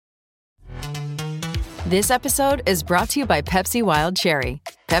This episode is brought to you by Pepsi Wild Cherry.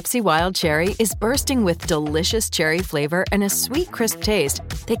 Pepsi Wild Cherry is bursting with delicious cherry flavor and a sweet, crisp taste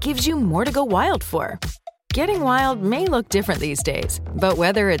that gives you more to go wild for. Getting wild may look different these days, but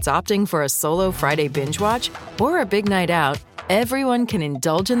whether it's opting for a solo Friday binge watch or a big night out, everyone can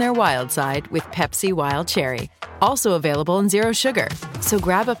indulge in their wild side with Pepsi Wild Cherry. Also available in Zero Sugar. So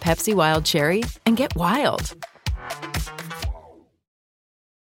grab a Pepsi Wild Cherry and get wild.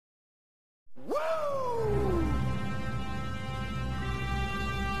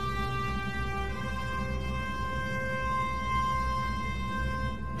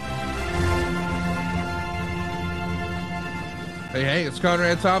 Hey, it's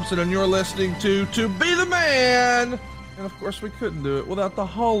Conrad Thompson, and you're listening to Be the Man. And of course, we couldn't do it without the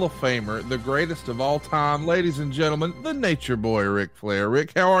Hall of Famer, the greatest of all time, ladies and gentlemen, the Nature Boy, Ric Flair.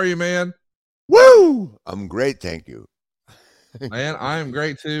 Rick, how are you, man? Woo! I'm great, thank you. Man, I am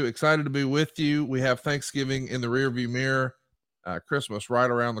great too. Excited to be with you. We have Thanksgiving in the rearview mirror, Christmas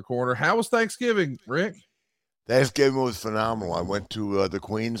right around the corner. How was Thanksgiving, Rick? Thanksgiving was phenomenal. I went to the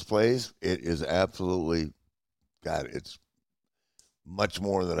Queen's place. It is absolutely, God, it's much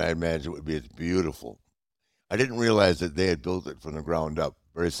more than I imagined it would be. It's beautiful. I didn't realize that they had built it from the ground up,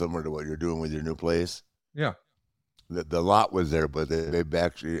 very similar to what you're doing with your new place. Yeah. The lot was there, but they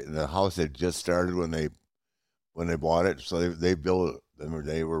actually, the house had just started when they bought it, so they built it.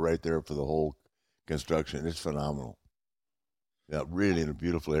 They were right there for the whole construction. It's phenomenal. Yeah, really in a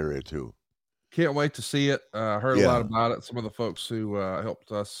beautiful area too. Can't wait to see it. Heard a lot about it. Some of the folks who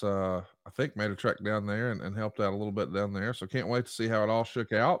helped us, I think, made a trek down there and helped out a little bit down there. So can't wait to see how it all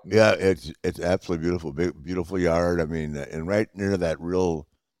shook out. Yeah, it's absolutely beautiful. Big, beautiful yard. I mean, and right near that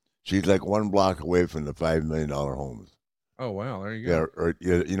she's like 1 block away from the $5 million homes. Oh, wow. There you go. Yeah, or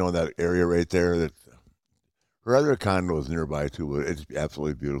you know that area right there. That her other condo is nearby too. But it's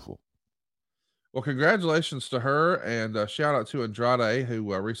absolutely beautiful. Well, congratulations to her, and shout out to Andrade,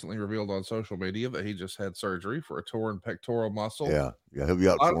 who recently revealed on social media that he just had surgery for a torn pectoral muscle. Yeah, he'll be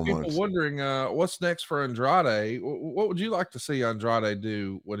out 4 months. A lot of people wondering what's next for Andrade. What would you like to see Andrade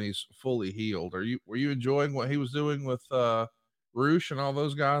do when he's fully healed? Were you enjoying what he was doing with Roosh and all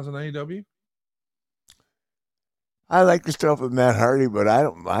those guys in AEW? I like the stuff with Matt Hardy, but I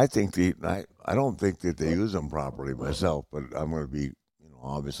don't think that they use him properly myself. But I'm going to be,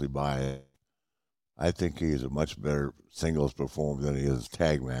 obviously biased. I think he's a much better singles performer than he is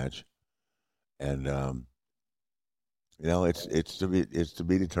tag match, and it's to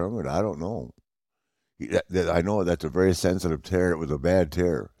be determined. I don't know. I know that's a very sensitive tear. It was a bad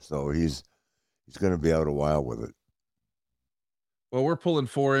tear, so he's going to be out a while with it. Well, we're pulling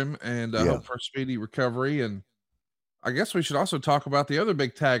for him, and hope for a speedy recovery. And I guess we should also talk about the other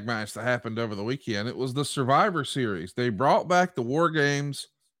big tag match that happened over the weekend. It was the Survivor Series. They brought back the War Games.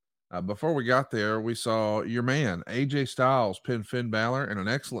 Before we got there, we saw your man, AJ Styles, pin Finn Balor in an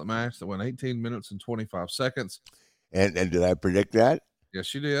excellent match that went 18 minutes and 25 seconds. And did I predict that?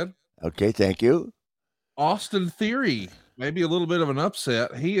 Yes, you did. Okay, thank you. Austin Theory, maybe a little bit of an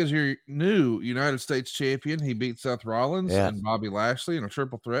upset. He is your new United States champion. He beat Seth Rollins and Bobby Lashley in a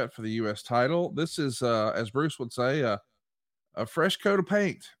triple threat for the U.S. title. This is, as Bruce would say, a fresh coat of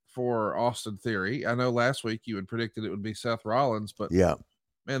paint for Austin Theory. I know last week you had predicted it would be Seth Rollins, but yeah.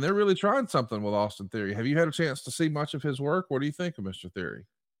 Man, they're really trying something with Austin Theory. Have you had a chance to see much of his work? What do you think of Mr. Theory?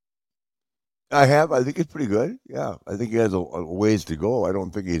 I have. I think he's pretty good. Yeah, I think he has a ways to go. I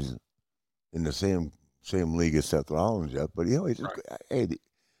don't think he's in the same league as Seth Rollins yet. But he's hey,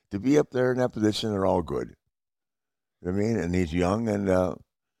 to be up there in that position, they're all good. You know what I mean? And he's young, and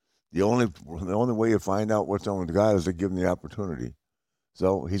the only way you find out what someone's got is to give him the opportunity.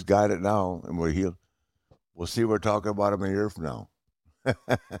 So he's got it now, and we'll see. We're talking about him a year from now.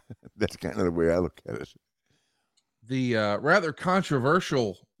 That's kind of the way I look at it. The rather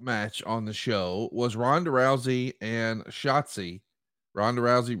controversial match on the show was Ronda Rousey and Shotzi. Ronda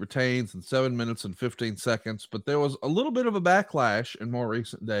Rousey retains in 7 minutes and 15 seconds, but there was a little bit of a backlash in more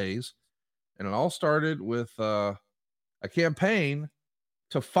recent days, and it all started with a campaign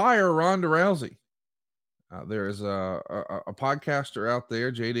to fire Ronda Rousey. There is a podcaster out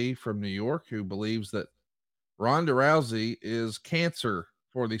there, JD from New York, who believes that Ronda Rousey is cancer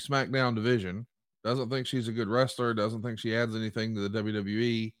for the SmackDown division. Doesn't think she's a good wrestler. Doesn't think she adds anything to the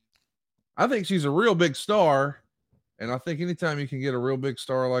WWE. I think she's a real big star. And I think anytime you can get a real big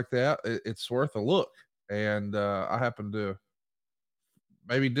star like that, it's worth a look. And I happen to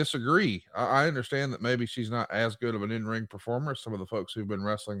maybe disagree. I understand that maybe she's not as good of an in-ring performer as some of the folks who've been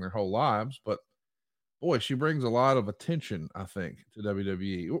wrestling their whole lives. But, boy, she brings a lot of attention, I think, to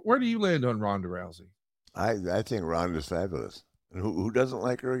WWE. Where do you land on Ronda Rousey? I think Ronda's fabulous. And who doesn't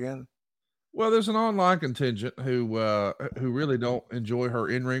like her again? Well, there's an online contingent who really don't enjoy her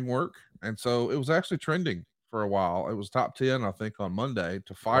in-ring work, and so it was actually trending for a while. It was top 10, I think, on Monday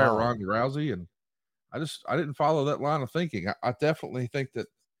to fire Wow. Ronda Rousey, and I didn't follow that line of thinking. I definitely think that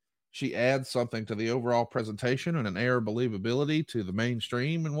she adds something to the overall presentation and an air of believability to the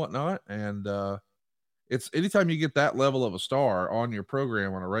mainstream and whatnot. And it's anytime you get that level of a star on your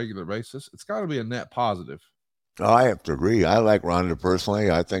program on a regular basis, it's got to be a net positive. Oh, I have to agree. I like Ronda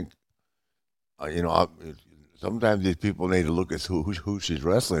personally. I think, sometimes these people need to look at who she's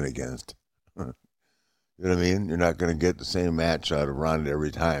wrestling against. You know what I mean? You're not going to get the same match out of Ronda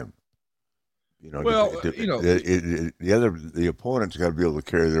every time. Well, you know, the opponent's got to be able to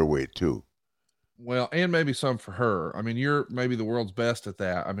carry their weight too. well, and maybe some for her. I mean, you're maybe the world's best at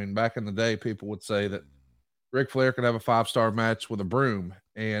that. I mean, back in the day, people would say that Ric Flair could have a 5-star match with a broom.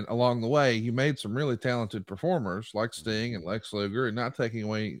 And along the way, you made some really talented performers like Sting and Lex Luger, and not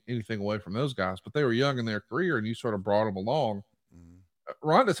taking anything away from those guys, but they were young in their career, and you sort of brought them along.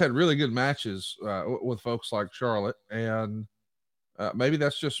 Ronda's had really good matches with folks like Charlotte, and maybe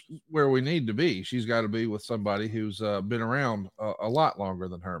that's just where we need to be. She's got to be with somebody who's been around a lot longer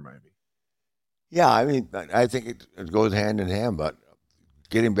than her, maybe. Yeah, I mean, I think it goes hand in hand. But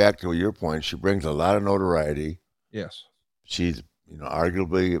getting back to your point, she brings a lot of notoriety. Yes. She's,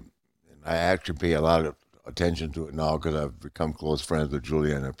 arguably, and I actually pay a lot of attention to it now because I've become close friends with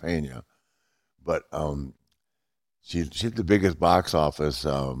Juliana Pena. But she's the biggest box office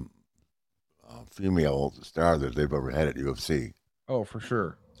female star that they've ever had at UFC. Oh, for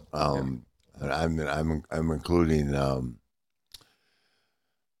sure. And I'm including the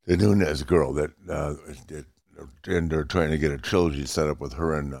Nunes girl that and they're trying to get a trilogy set up with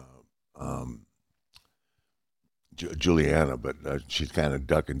her and Juliana, but she's kind of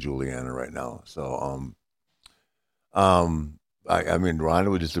ducking Juliana right now. So I mean, Ronda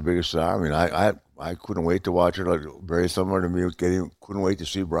was just the biggest star. I mean, I couldn't wait to watch her. Like, very similar to me, couldn't wait to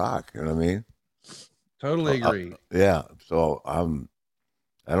see Brock. You know what I mean? Totally agree. Yeah. So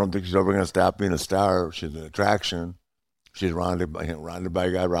I don't think she's ever going to stop being a star. She's an attraction. She's Ronda by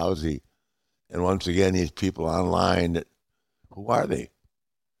Guy Rousey. And once again, these people online, who are they?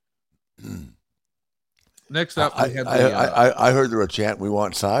 Next up, I heard there was a chant, "We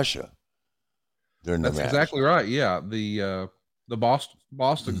want Sasha." During the that's match. exactly right. Yeah, the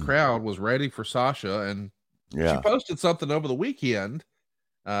Boston crowd was ready for Sasha, and she posted something over the weekend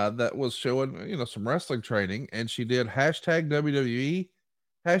that was showing some wrestling training, and she did hashtag WWE,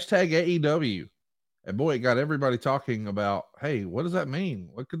 hashtag AEW, and boy, it got everybody talking about, hey, what does that mean?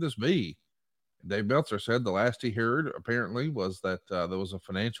 What could this be? And Dave Meltzer said the last he heard apparently was that there was a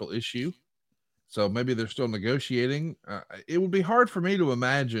financial issue, so maybe they're still negotiating. It would be hard for me to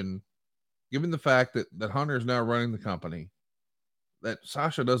imagine, given the fact that Hunter is now running the company, that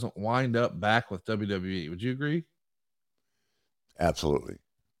Sasha doesn't wind up back with WWE. Would you agree? Absolutely.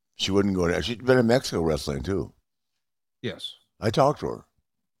 She wouldn't go there. She's been in Mexico wrestling too. Yes. I talked to her.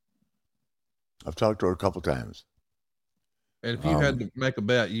 I've talked to her a couple times. And if you had to make a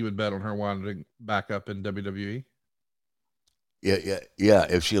bet, you would bet on her winding back up in WWE? Yeah.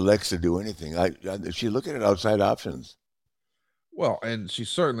 If she elects to do anything, she's looking at outside options. Well, and she's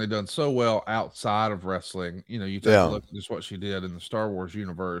certainly done so well outside of wrestling. You take a look at just what she did in the Star Wars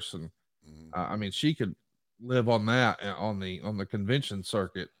universe, and I mean, she could live on that on the convention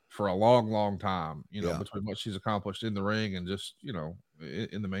circuit for a long, long time. Between what she's accomplished in the ring and just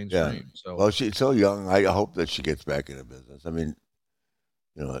in the mainstream. Yeah. So, well, she's so young. I hope that she gets back into business. I mean,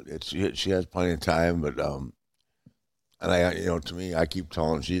 she has plenty of time, but and I, to me, I keep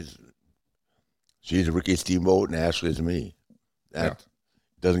telling she's Ricky Steamboat and Ashley's me. That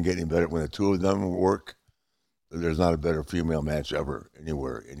doesn't get any better when the two of them work. There's not a better female match ever,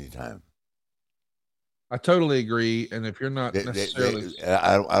 anywhere, anytime. I totally agree. And if you're not necessarily,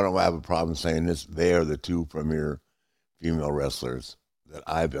 I don't have a problem saying this. They are the two premier female wrestlers that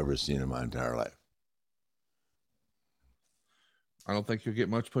I've ever seen in my entire life. I don't think you'll get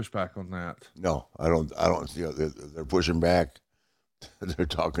much pushback on that. No, I don't. They're pushing back. They're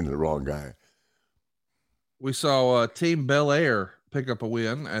talking to the wrong guy. We saw Team Belair pick up a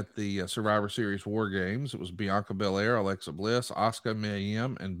win at the Survivor Series War Games. It was Bianca Belair, Alexa Bliss, Asuka, Mia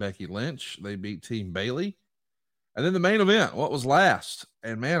Yim, and Becky Lynch. They beat Team Bayley. And then the main event, what was last?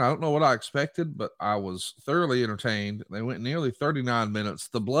 And man, I don't know what I expected, but I was thoroughly entertained. They went nearly 39 minutes.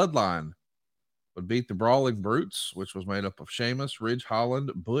 The Bloodline would beat the Brawling Brutes, which was made up of Sheamus, Ridge Holland,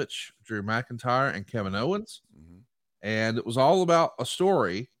 Butch, Drew McIntyre, and Kevin Owens. And it was all about a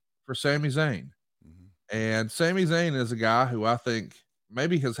story for Sami Zayn. And Sami Zayn is a guy who I think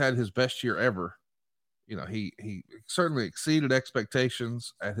maybe has had his best year ever, he certainly exceeded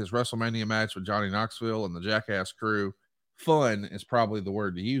expectations at his WrestleMania match with Johnny Knoxville and the Jackass crew. Fun is probably the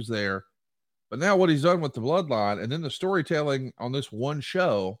word to use there. But now what he's done with the Bloodline and then the storytelling on this one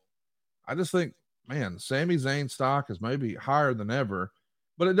show, I just think, man, Sami Zayn's stock is maybe higher than ever.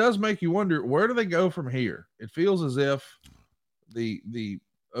 But it does make you wonder, where do they go from here? It feels as if the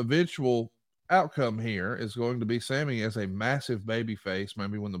eventual outcome here is going to be Sami as a massive baby face,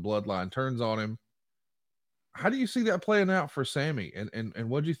 maybe when the Bloodline turns on him. How do you see that playing out for Sami? And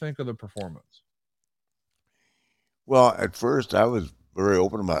what do you think of the performance? Well, at first I was very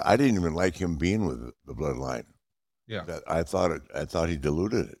open about it. I didn't even like him being with the Bloodline. Yeah. I thought he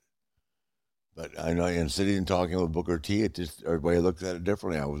diluted it. But I know, and sitting and talking with Booker T, it just, everybody looked at it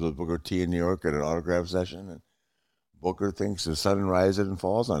differently. I was with Booker T in New York at an autograph session, and Booker thinks the sun rises and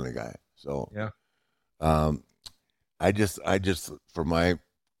falls on the guy. So yeah, I just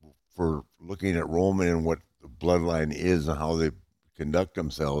for looking at Roman and what the Bloodline is and how they conduct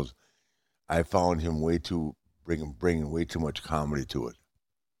themselves, I found him bringing way too much comedy to it.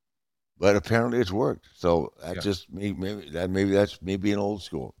 But apparently it's worked. So that's just me. Maybe that's me being old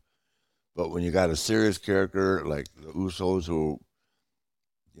school. But when you got a serious character like the Usos, who,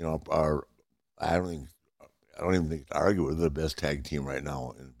 are, I don't even think to argue with, the best tag team right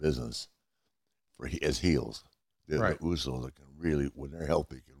now in business as heels. The Usos that can really, when they're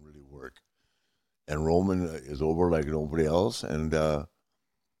healthy, can really work. And Roman is over like nobody else. And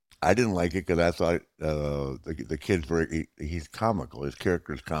I didn't like it because I thought the kid's he's comical. His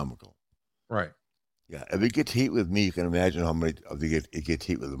character is comical. Right. Yeah. If it gets heat with me, you can imagine how many of it gets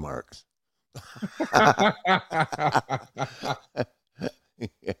heat with the Marks.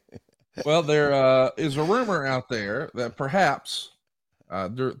 Well, there is a rumor out there that perhaps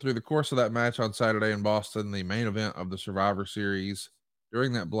through the course of that match on Saturday in Boston, the main event of the Survivor Series,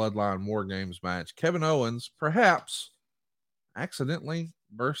 during that Bloodline War Games match, Kevin Owens perhaps accidentally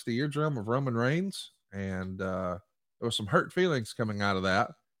burst the eardrum of Roman Reigns, and there was some hurt feelings coming out of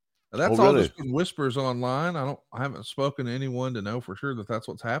that. Now, that's all just been whispers online. I haven't spoken to anyone to know for sure that that's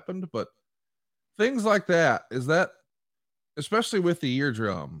what's happened, but things like that, especially with the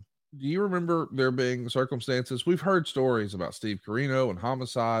eardrum. Do you remember there being circumstances? We've heard stories about Steve Corino and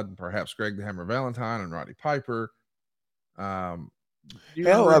Homicide, and perhaps Greg the Hammer Valentine and Roddy Piper. I've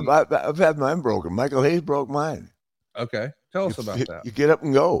had mine broken. Michael Hayes broke mine. Okay, tell us about that. You get up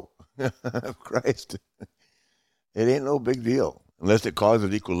and go. Christ, it ain't no big deal unless it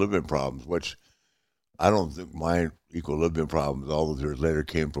causes equilibrium problems, which I don't think my equilibrium problems all those years later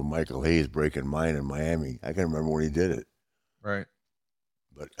came from Michael Hayes breaking mine in Miami. I can remember when he did it. Right.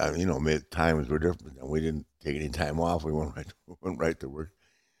 But, times were different, and we didn't take any time off. We went right to work.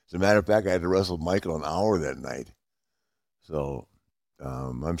 As a matter of fact, I had to wrestle Michael an hour that night. So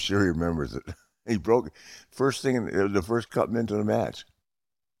I'm sure he remembers it. He broke it. First thing, it was the first cut into the match.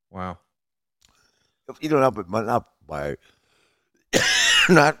 Wow. Not by,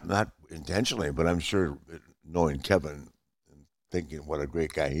 not intentionally, but I'm sure, knowing Kevin and thinking what a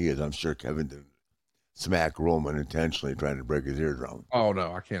great guy he is, I'm sure Kevin didn't smack Roman intentionally trying to break his eardrum. Oh,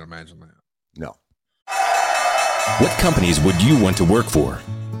 no, I can't imagine that. No. What companies would you want to work for?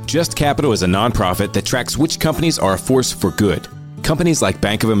 Just Capital is a nonprofit that tracks which companies are a force for good. Companies like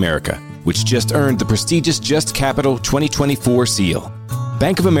Bank of America, which just earned the prestigious Just Capital 2024 seal.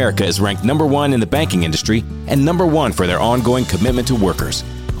 Bank of America is ranked #1 in the banking industry and #1 for their ongoing commitment to workers,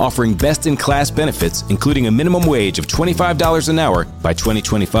 offering best-in-class benefits, including a minimum wage of $25 an hour by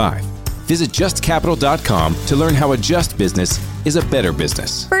 2025. Visit justcapital.com to learn how a just business is a better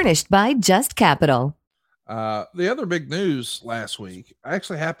business. Furnished by Just Capital. The other big news last week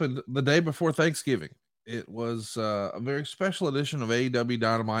actually happened the day before Thanksgiving. It was a very special edition of AEW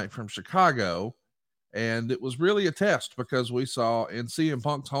Dynamite from Chicago, and it was really a test because we saw in CM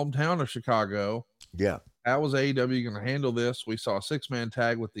Punk's hometown of Chicago. Yeah. How was AEW going to handle this? We saw a 6-man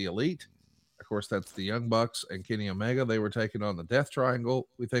tag with the Elite. Of course, that's the Young Bucks and Kenny Omega. They were taking on the Death Triangle.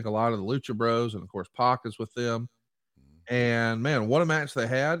 We think a lot of the Lucha Bros, and of course, Pac is with them. And man, what a match they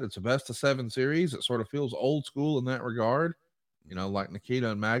had. It's a best-of-7 series. It sort of feels old school in that regard, like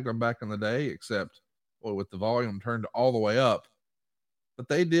Nikita and Magnum back in the day, except with the volume turned all the way up. But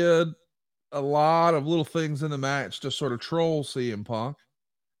they did a lot of little things in the match to sort of troll CM Punk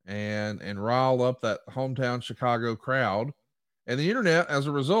and rile up that hometown Chicago crowd. And the internet, as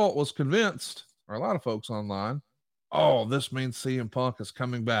a result, was convinced, or a lot of folks online, oh, this means CM Punk is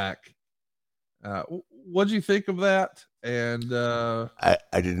coming back. What did you think of that? And I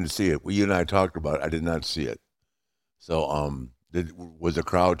didn't see it. You and I talked about it. I did not see it. So was the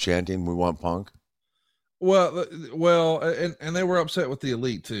crowd chanting, "We want Punk"? Well, and they were upset with the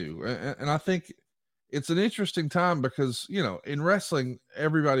Elite too. And I think it's an interesting time because, you know, in wrestling,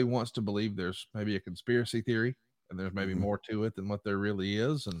 everybody wants to believe there's maybe a conspiracy theory and there's maybe more to it than what there really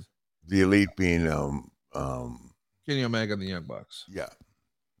is. And The Elite being Kenny Omega and the Young Bucks. yeah.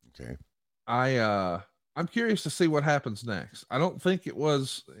 Okay. I'm curious to see what happens next. I don't think it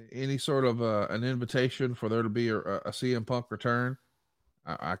was any sort of an invitation for there to be a CM Punk return.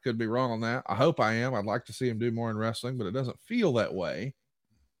 I could be wrong on that. I hope I am. I'd like to see him do more in wrestling, but it doesn't feel that way.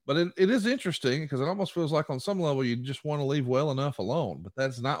 But it is interesting because it almost feels like on some level you just want to leave well enough alone, but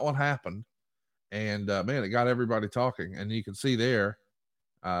that's not what happened. And man, it got everybody talking, and you can see there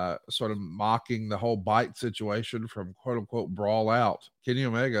sort of mocking the whole bite situation from quote unquote brawl out. Kenny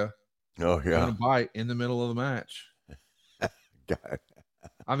Omega Yeah. a bite in the middle of the match. God.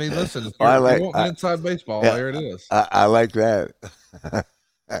 I mean, listen, if I you're, like- you want inside baseball, yeah, there it is. I like that.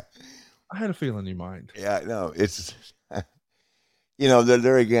 I had a feeling you might. Yeah, no, it's you know,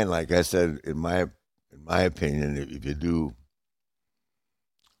 there again, like I said, in my opinion,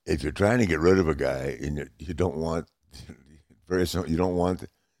 if you're trying to get rid of a guy and you don't want you don't want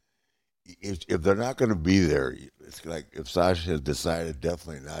if they're not going to be there, it's like if Sasha has decided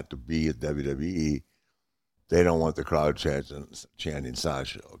definitely not to be at WWE, they don't want the crowd chanting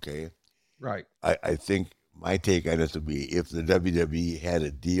Sasha. Okay, Right. I think my take on this would be if the WWE had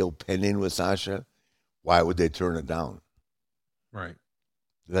a deal pending with Sasha, why would they turn it down? Right.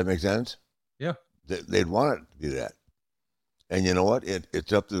 Does that make sense? Yeah. They'd want it to be that. And you know what?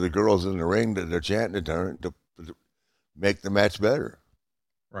 It's up to the girls in the ring that they're chanting to make the match better.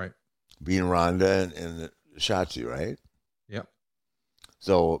 Right. Being Ronda and Shotzi, right? Yep.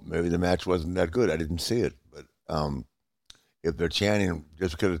 So maybe the match wasn't that good. I didn't see it. But if they're chanting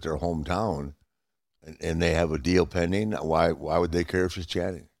just because it's their hometown and they have a deal pending, why would they care if she's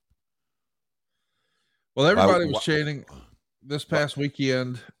chanting? Well, everybody was chanting this past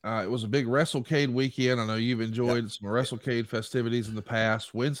weekend. It was a big WrestleCade weekend. I know you've enjoyed some WrestleCade festivities in the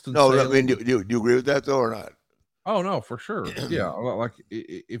past. Winston. No, I Salem. mean, do you agree with that though or not? Oh no, for sure. Yeah, like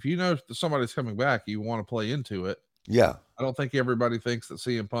if you know somebody's coming back, you want to play into it. Yeah. I don't think everybody thinks that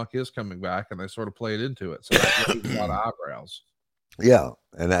CM Punk is coming back, and they sort of play it into it. So that raises a lot of eyebrows. Yeah,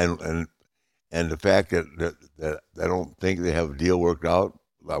 and the fact that I don't think they have a deal worked out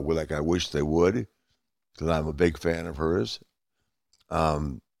like I wish they would, because I'm a big fan of hers.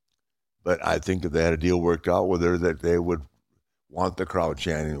 But I think if they had a deal worked out with her, that they would want the crowd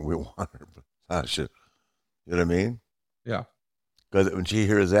chanting, "We want her, Sasha." You know what I mean? Yeah. Because when she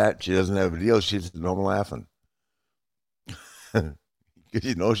hears that, she doesn't have a deal. She's no laughing. Because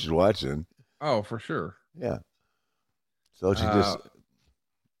you know she's watching. Oh, for sure. Yeah. So she just.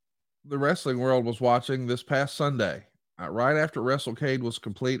 The wrestling world was watching this past Sunday, right after WrestleCade was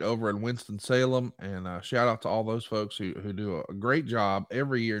complete over in Winston-Salem. And shout out to all those folks who do a great job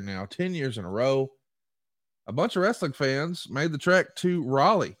every year now, 10 years in a row. A bunch of wrestling fans made the trek to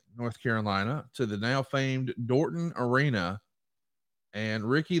Raleigh, North Carolina, to the now famed Dorton Arena, and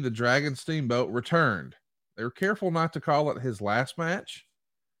Ricky the Dragon Steamboat returned. They were careful not to call it his last match,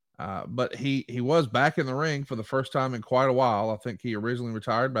 but he was back in the ring for the first time in quite a while. I think he originally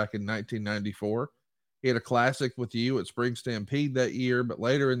retired back in 1994. He had a classic with you at Spring Stampede that year, but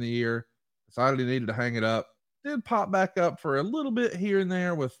later in the year decided he needed to hang it up. Did pop back up for a little bit here and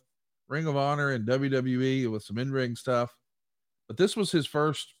there with Ring of Honor and WWE with some in-ring stuff. But this was his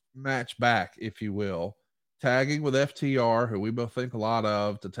first match back, if you will, tagging with FTR, who we both think a lot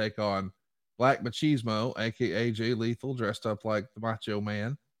of, to take on Black Machismo, a.k.a. Jay Lethal, dressed up like the Macho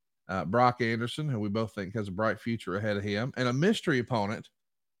Man, Brock Anderson, who we both think has a bright future ahead of him, and a mystery opponent.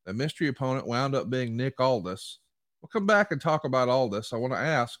 The mystery opponent wound up being Nick Aldis. We'll come back and talk about Aldis. I want to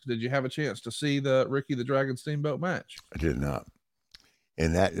ask, did you have a chance to see the Ricky the Dragon Steamboat match? I did not.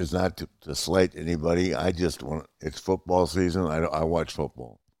 And that is not to slight anybody. I just want, it's football season. I watch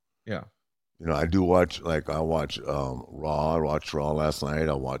football. Yeah. You know, I do watch, like I watch Raw. I watched Raw last night.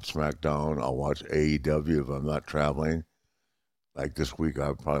 I watch SmackDown. I'll watch AEW if I'm not traveling. Like this week,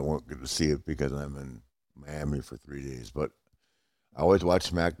 I probably won't get to see it because I'm in Miami for 3 days. But I always watch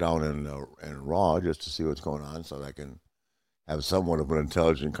SmackDown and Raw just to see what's going on so that I can have somewhat of an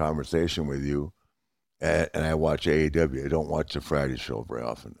intelligent conversation with you. And I watch AEW. I don't watch the Friday show very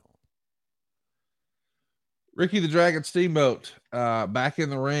often. Ricky the Dragon Steamboat, back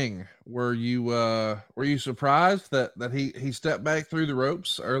in the ring. Were you surprised that he stepped back through the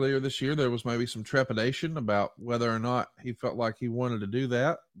ropes earlier this year? There was maybe some trepidation about whether or not he felt like he wanted to do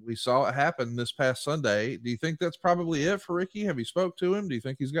that. We saw it happen this past Sunday. Do you think that's probably it for Ricky? Have you spoke to him? Do you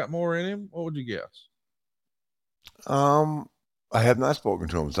think he's got more in him? What would you guess? I have not spoken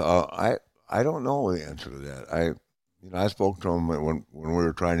to him, so I don't know the answer to that. I spoke to him when we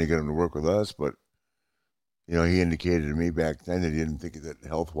were trying to get him to work with us, but he indicated to me back then that he didn't think that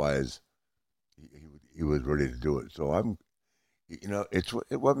health-wise he was ready to do it. So it's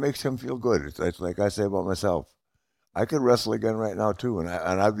what makes him feel good. It's like I say about myself. I could wrestle again right now too, and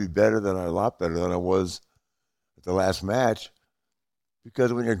I'd be a lot better than I was at the last match.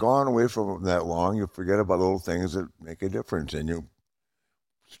 Because when you're gone away from that long, you forget about little things that make a difference, and you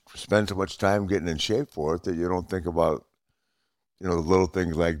spend so much time getting in shape for it that you don't think about, the little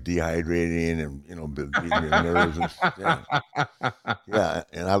things like dehydrating and beating your nerves. Yeah,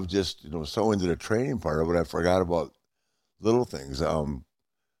 and I was just so into the training part of it, I forgot about little things.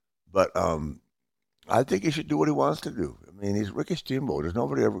 But I think he should do what he wants to do. I mean, he's Ricky Steamboat. There's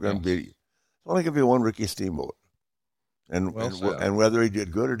nobody ever going to be. There's only going to be one Ricky Steamboat. And whether he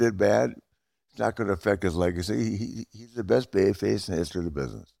did good or did bad, it's not going to affect his legacy. He's the best babyface in the history of the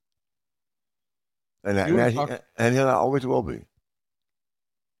business. And he always will be.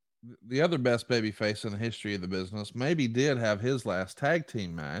 The other best babyface in the history of the business maybe did have his last tag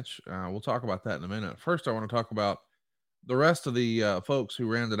team match. We'll talk about that in a minute. First, I want to talk about the rest of the folks who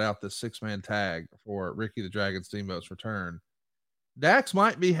rounded out this 6-man tag for Ricky the Dragon Steamboat's return. Dax of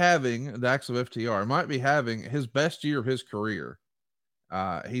FTR might be having his best year of his career.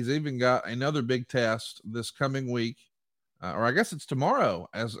 He's even got another big test this coming week, or I guess it's tomorrow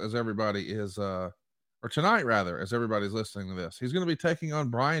as everybody is, or tonight rather, as everybody's listening to this. He's going to be taking on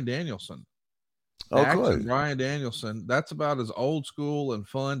Bryan Danielson. Dax and Bryan Danielson, that's about as old school and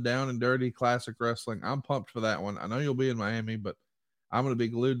fun, down and dirty classic wrestling. I'm pumped for that one. I know you'll be in Miami, but I'm going to be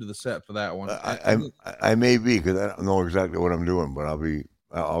glued to the set for that one. I may be, because I don't know exactly what I'm doing, but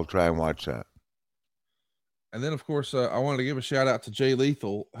I'll try and watch that. And then, of course, I wanted to give a shout out to Jay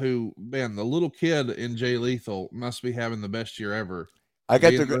Lethal, who, man, the little kid in Jay Lethal must be having the best year ever. I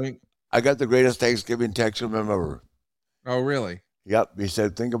got the greatest Thanksgiving text from him ever. Oh, really? Yep. He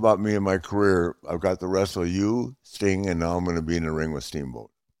said, think about me and my career. I've got to wrestle you, Sting, and now I'm going to be in the ring with Steamboat.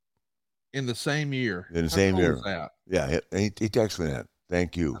 In the same year. In the same year. Yeah, he texted me that.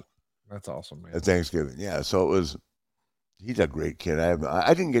 Thank you. That's awesome, man. At Thanksgiving. Yeah, so he's a great kid.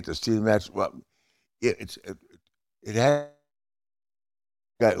 I didn't get to see the match. Well, it had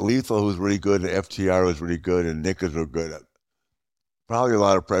got Lethal, who's really good, and FTR was really good, and Nick is real good. Probably a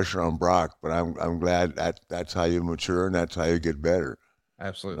lot of pressure on Brock, but I'm glad that's how you mature and that's how you get better.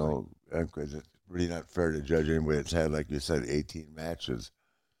 Absolutely. Because it's really not fair to judge anybody that's had, like you said, 18 matches.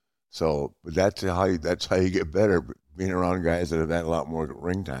 So, but that's how you get better, being around guys that have had a lot more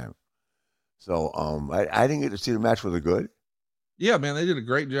ring time. So, I didn't get to see the match. Was it good? Yeah, man, they did a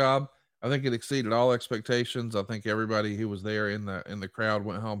great job. I think it exceeded all expectations. I think everybody who was there in the crowd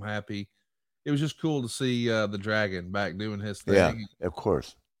went home happy. It was just cool to see the Dragon back doing his thing. Yeah, of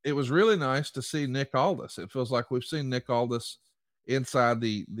course. It was really nice to see Nick Aldis. It feels like we've seen Nick Aldis inside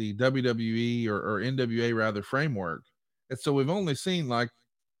the WWE or NWA rather framework. And so we've only seen like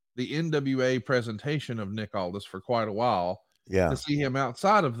the NWA presentation of Nick Aldis for quite a while. Yeah. To see him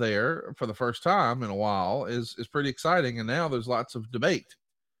outside of there for the first time in a while is pretty exciting. And now there's lots of debate.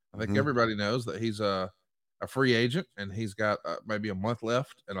 I think everybody knows that he's a free agent and he's got maybe a month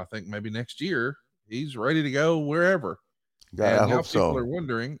left. And I think maybe next year he's ready to go wherever. Yeah, and I hope so. People are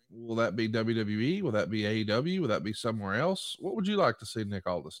wondering, will that be WWE? Will that be AEW? Will that be somewhere else? What would you like to see Nick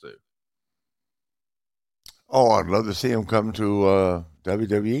Aldis do? Oh, I'd love to see him come to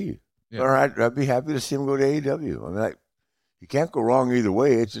WWE. Yeah. All right, I'd be happy to see him go to AEW. I mean, you can't go wrong either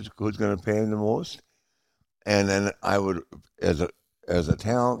way. It's just who's going to pay him the most. And then I would, as a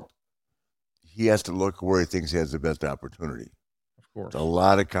talent, he has to look where he thinks he has the best opportunity. Of course, there's a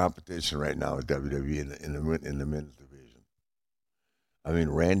lot of competition right now at WWE in the men's division. I mean,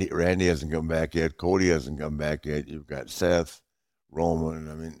 Randy hasn't come back yet. Cody hasn't come back yet. You've got Seth, Roman.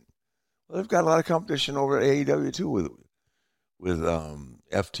 I mean, they've got a lot of competition over at AEW too with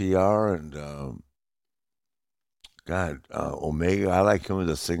FTR and Omega. I like him as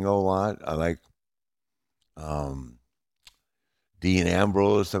a single a lot. I like Dean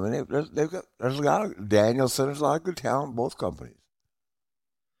Ambrose. I mean, there's a lot of Danielson. There's a lot of good talent in both companies.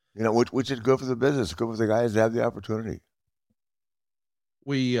 You know, which is good for the business, good for the guys to have the opportunity.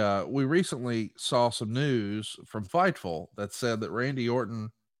 We recently saw some news from Fightful that said that Randy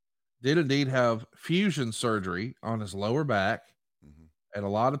Orton did indeed have fusion surgery on his lower back. And a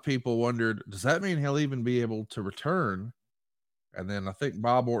lot of people wondered, does that mean he'll even be able to return? And then I think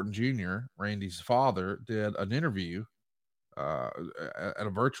Bob Orton Jr., Randy's father, did an interview at a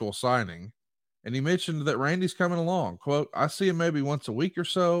virtual signing. And he mentioned that Randy's coming along. Quote, I see him maybe once a week or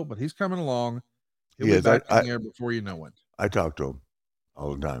so, but he's coming along. He'll be back in there before you know it. I talk to him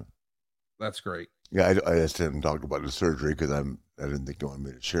all the time. That's great. Yeah, I just didn't talk about the surgery because I didn't think they wanted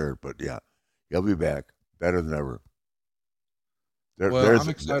me to share it. But yeah, he'll be back. better than ever. I'm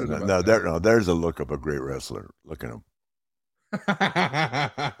excited about that. There's a look of a great wrestler. Look at him.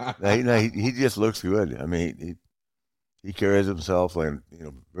 He just looks good. I mean, he carries himself like,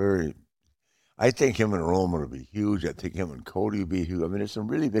 very. I think him and Roman would be huge. I think him and Cody would be huge. I mean, there's some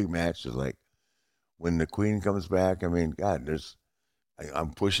really big matches, like when the Queen comes back. I mean, God,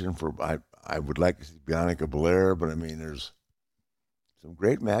 I'm pushing for. I would like to see Bianca Belair, but I mean, there's some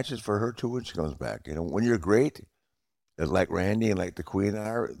great matches for her too when she comes back. When you're great, like Randy and like the Queen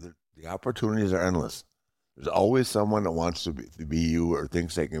are, the opportunities are endless. There's always someone that wants to be you or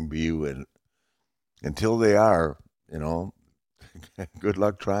thinks they can be you, and until they are, good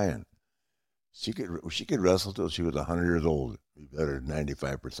luck trying. She could wrestle till she was 100 years old. Be better than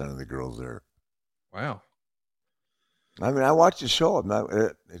 95% of the girls there. Wow. I mean, I watched the show.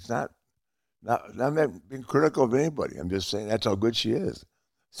 It's not being critical of anybody. I'm just saying that's how good she is.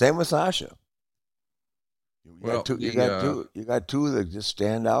 Same with Sasha. You got two that just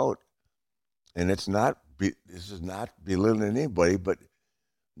stand out, and this is not belittling anybody, but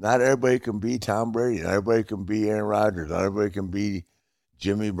not everybody can be Tom Brady. Not everybody can be Aaron Rodgers. Not everybody can be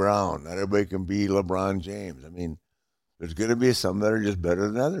Jimmy Brown. Not everybody can be LeBron James. I mean, there's going to be some that are just better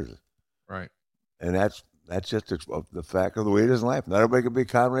than others, right? And that's just the fact of the way it is in life. Not everybody can be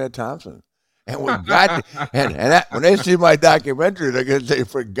Conrad Thompson. And when they see my documentary, they're going to say,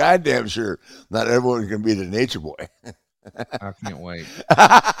 for goddamn sure, not everyone can be the Nature Boy. I can't wait.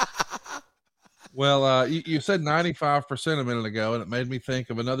 Well, you said 95% a minute ago, and it made me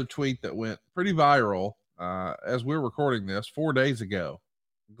think of another tweet that went pretty viral as we're recording this 4 days ago.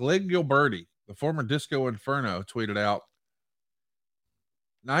 Glenn Gilberti, the former Disco Inferno, tweeted out,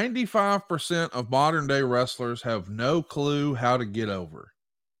 95% of modern day wrestlers have no clue how to get over.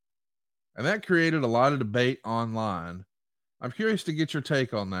 And that created a lot of debate online. I'm curious to get your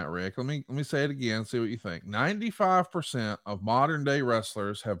take on that, Rick. Let me say it again, see what you think. 95% of modern day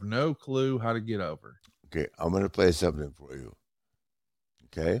wrestlers have no clue how to get over. Okay, I'm going to play something for you.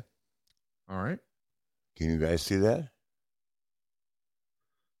 Okay? All right. Can you guys see that?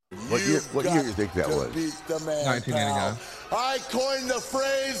 What year do you think that was? 1989. I coined the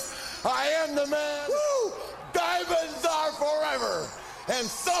phrase, I am the man. Woo! Diamonds are forever. And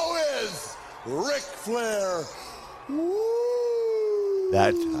so is Ric Flair. Woo!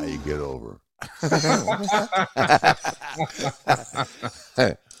 That's how you get over.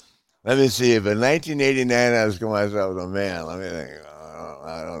 Let me see. If in 1989 I was going myself as a man, let me think.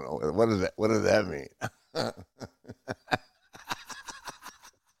 I don't know. What does that mean?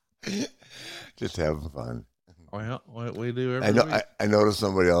 Just having fun. Well, what we do every week. I noticed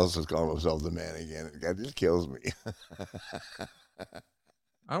somebody else is calling themselves the man again. That just kills me.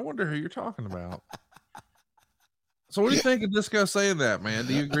 I wonder who you're talking about. So what do you think of Disco saying that, man?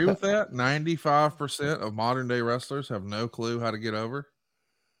 Do you agree with that? 95% of modern day wrestlers have no clue how to get over?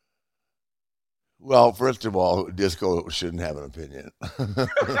 Well, first of all, Disco shouldn't have an opinion.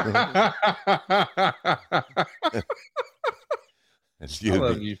 Excuse me. I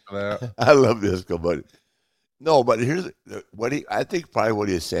love you for that. I love Disco, but here's I think probably what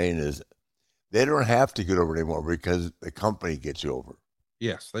he's saying is they don't have to get over anymore because the company gets you over.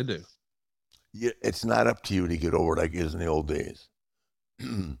 Yes, they do. It's not up to you to get over like it is in the old days.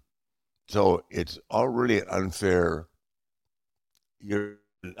 So it's already an unfair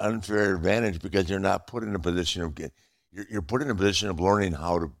advantage because you're not put in a position of you're put in a position of learning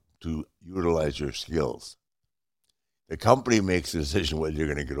how to utilize your skills. The company makes the decision whether you're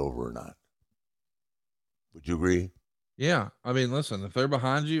going to get over or not. Would you agree? Yeah. I mean, listen, if they're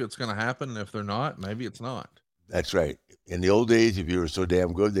behind you, it's going to happen. And if they're not, maybe it's not. That's right. In the old days, if you were so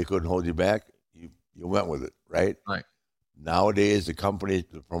damn good, they couldn't hold you back. You went with it, right? Right. Nowadays,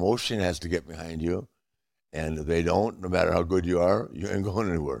 the promotion has to get behind you. And if they don't, no matter how good you are, you ain't going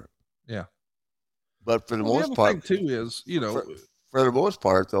anywhere. Yeah. But for the most part, thing too is, for the most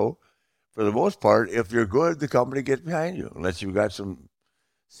part, though, if you're good, the company gets behind you. Unless you've got some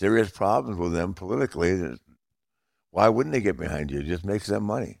serious problems with them politically, why wouldn't they get behind you? It just makes them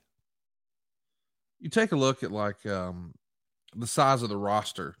money. You take a look at like the size of the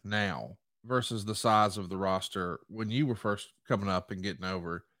roster now versus the size of the roster when you were first coming up and getting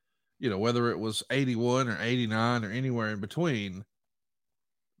over, whether it was 81 or 89 or anywhere in between,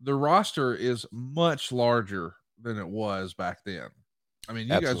 the roster is much larger than it was back then. I mean,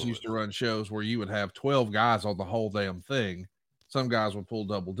 you Absolutely. Guys used to run shows where you would have 12 guys on the whole damn thing. Some guys would pull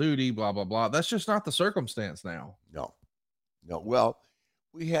double duty, blah, blah, blah. That's just not the circumstance now. No. Well,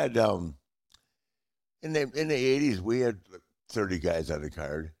 we had, in the 80s, we had 30 guys on the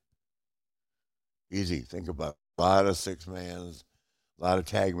card. Easy. Think about it. A lot of 6-mans, a lot of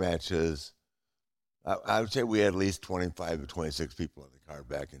tag matches. I would say we had at least 25 to 26 people on the card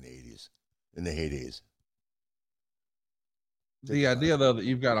back in the 80s, in the heydays. The idea, though, that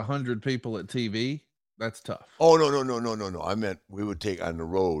you've got 100 people at TV, that's tough. Oh, no. I meant we would take on the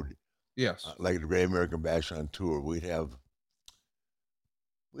road. Yes. Like the Great American Bash on tour. We'd have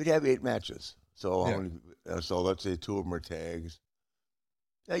 8 matches. So so let's say 2 of them are tags.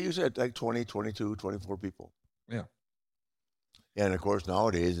 Yeah, usually like 20, 22, 24 people. Yeah. And of course,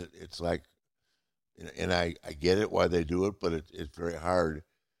 nowadays it's like, and I get it why they do it, but it's very hard.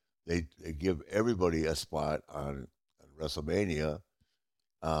 They give everybody a spot on WrestleMania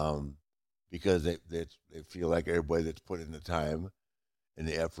because they feel like everybody that's put in the time and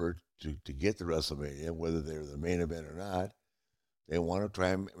the effort to get to WrestleMania, whether they're the main event or not, they want to try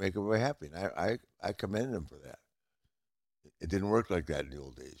and make everybody happy. And I commend them for that. It didn't work like that in the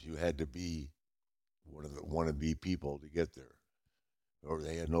old days. You had to be one of the wannabe people to get there, or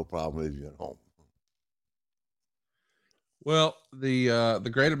they had no problem leaving you at home. Well, the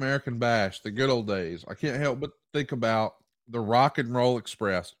Great American Bash, the good old days. I can't help but think about the Rock and Roll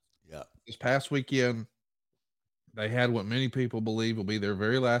Express. Yeah. This past weekend, they had what many people believe will be their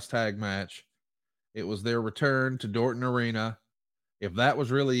very last tag match. It was their return to Dorton Arena. If that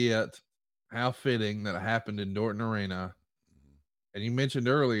was really it, how fitting that it happened in Dorton Arena. And you mentioned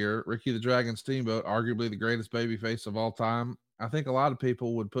earlier, Ricky the Dragon Steamboat, arguably the greatest babyface of all time. I think a lot of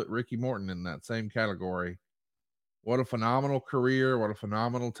people would put Ricky Morton in that same category. What a phenomenal career. What a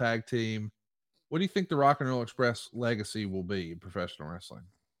phenomenal tag team. What do you think the Rock and Roll Express legacy will be in professional wrestling?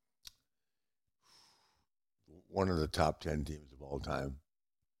 One of the top 10 teams of all time.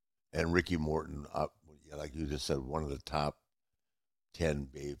 And Ricky Morton, like you just said, one of the top 10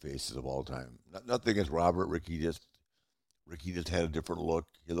 baby faces of all time. Nothing against Robert. Ricky just had a different look.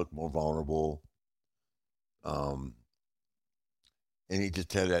 He looked more vulnerable. And Ricky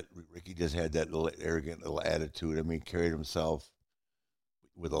just had that little arrogant little attitude. I mean, carried himself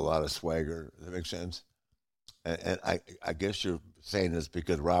with a lot of swagger. Does that make sense? And I guess you're saying this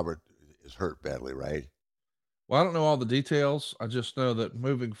because Robert is hurt badly, right? Well, I don't know all the details. I just know that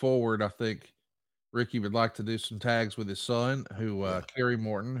moving forward, I think Ricky would like to do some tags with his son, Kerry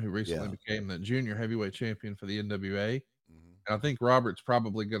Morton, who recently became the junior heavyweight champion for the NWA. Mm-hmm. And I think Robert's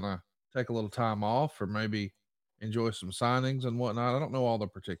probably going to take a little time off or maybe enjoy some signings and whatnot. I don't know all the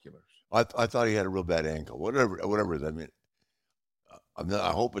particulars. I thought he had a real bad ankle. Whatever. I mean,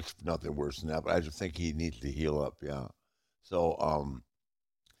 I hope it's nothing worse than that, but I just think he needs to heal up. Yeah. So,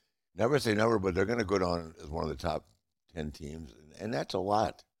 never say never, but they're going to go down as one of the top 10 teams, and that's a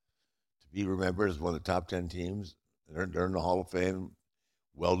lot to be remembered as one of the top 10 teams. They're in the Hall of Fame,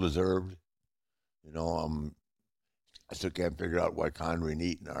 well deserved. You know, I still can't figure out why Connery and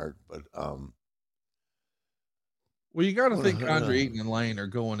Eaton aren't, but well, you got to think Connery, Eaton, and Lane are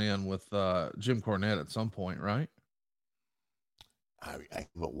going in with Jim Cornette at some point, right?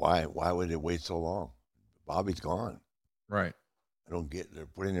 But why? Why would they wait so long? Bobby's gone. Right. I don't get. They're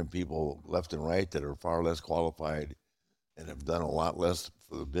putting in people left and right that are far less qualified and have done a lot less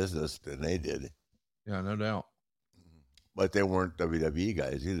for the business than they did. Yeah, no doubt. But they weren't WWE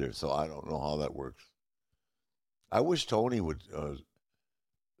guys either, so I don't know how that works. I wish Tony would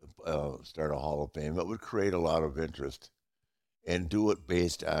start a Hall of Fame. It would create a lot of interest and do it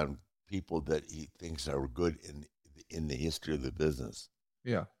based on people that he thinks are good in the history of the business.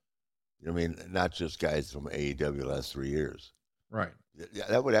 Yeah. You know what I mean? Not just guys from AEW the last 3 years. Right.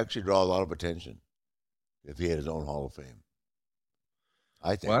 That would actually draw a lot of attention if he had his own Hall of Fame.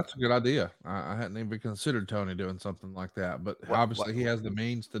 I think. Well, that's a good idea. I hadn't even considered Tony doing something like that, but obviously he has the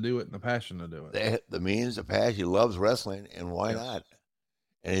means to do it and the passion to do it. The means, the passion. He loves wrestling, and why not?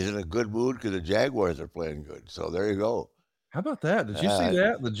 And he's in a good mood because the Jaguars are playing good. So there you go. How about that? Did you see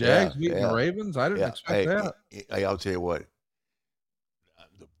that? The Jags beating the Ravens? I didn't expect that. I'll tell you what.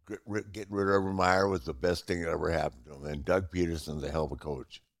 Getting rid of Urban Meyer was the best thing that ever happened to him. And Doug Peterson's a hell of a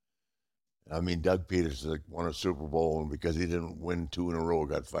coach. I mean, Doug Peterson won a Super Bowl, and because he didn't win 2 in a row,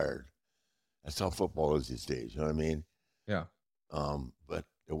 got fired. That's how football is these days. You know what I mean? Yeah. But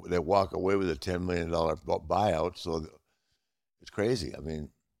they walk away with a $10 million buyout, so it's crazy. I mean,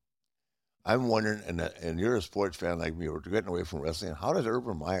 I'm wondering, and you're a sports fan like me, we're getting away from wrestling. How does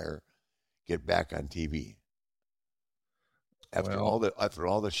Urban Meyer get back on TV after all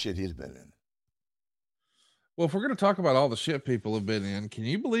the shit he's been in? Well, if we're going to talk about all the shit people have been in, can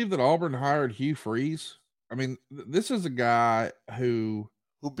you believe that Auburn hired Hugh Freeze? I mean, this is a guy who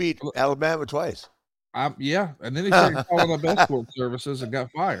beat Alabama twice. Yeah, and then he started calling up escort services and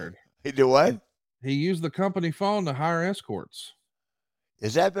got fired. He did what? He used the company phone to hire escorts.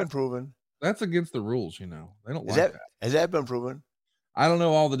 Has that been proven? That's against the rules, you know. They don't like that. Has that been proven? I don't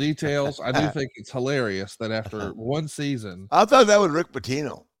know all the details. I do think it's hilarious that after one season. I thought that was Rick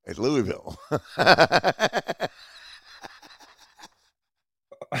Pitino at Louisville.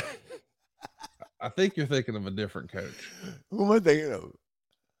 I think you're thinking of a different coach. Who am I thinking of?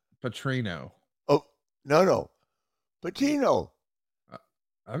 Petrino. Oh, no. Pitino.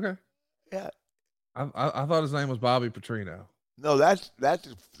 Okay. Yeah. I thought his name was Bobby Petrino. No, that's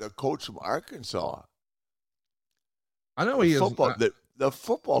the coach from Arkansas. I know he is. The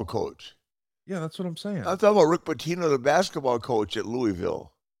football coach. Yeah, that's what I'm saying. I'm talking about Rick Pitino, the basketball coach at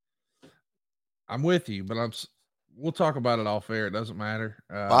Louisville. I'm with you, but we'll talk about it off air. It doesn't matter.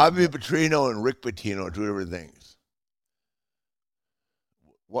 Bobby Petrino and Rick Pitino are two different things.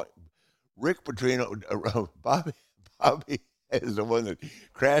 What? Rick Pitino, Bobby is the one that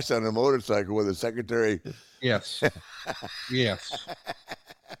crashed on a motorcycle with a secretary. Yes. Yes.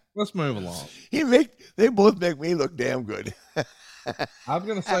 Let's move along. They both make me look damn good. I was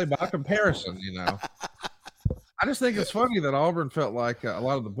going to say, by comparison, I just think it's funny that Auburn felt like a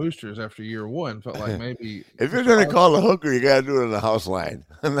lot of the boosters after year one felt like maybe. If you're going to call a hooker, you got to do it on the house line.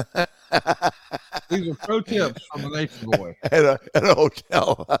 These are pro tips from the Nation Boy. At a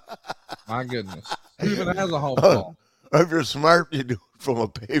hotel. My goodness. Who even has a home phone? Or if you're smart, you do it from a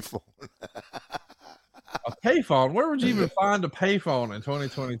payphone. A payphone? Where would you even find a payphone in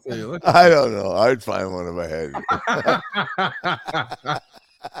 2022? I don't know. I'd find one if I had.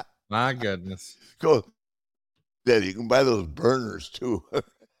 My goodness. Cool. Yeah, you can buy those burners too.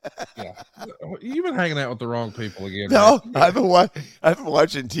 Yeah, you've been hanging out with the wrong people again. No, right? I've been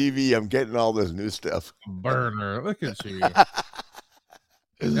watching TV. I'm getting all this new stuff. Burner, look at you.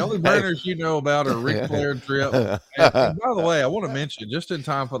 The only burners you know about are Ric Flair drip. And by the way, I want to mention, just in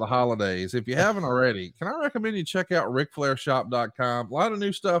time for the holidays, if you haven't already, can I recommend you check out RicFlairShop.com? A lot of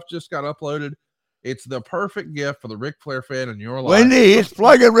new stuff just got uploaded. It's the perfect gift for the Ric Flair fan in your life. Wendy, it's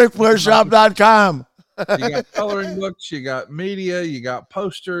plug at RicFlairShop.com. You got coloring books, you got media, you got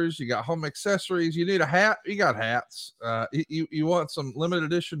posters, you got home accessories. You need a hat, you got hats. You want some limited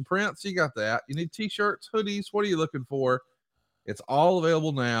edition prints, you got that. You need t-shirts, hoodies. What are you looking for? It's all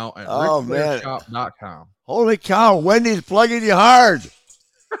available now at RicFlairShop.com. Holy cow, Wendy's plugging you hard.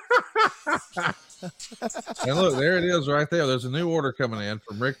 And look, there it is right there. There's a new order coming in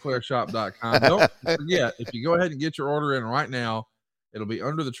from RicFlairShop.com. Don't forget, if you go ahead and get your order in right now, it'll be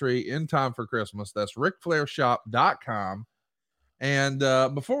under the tree in time for Christmas. That's RicFlairShop.com. And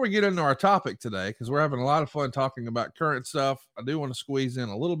before we get into our topic today, because we're having a lot of fun talking about current stuff, I do want to squeeze in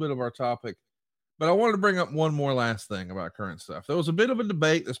a little bit of our topic. But I wanted to bring up one more last thing about current stuff. There was a bit of a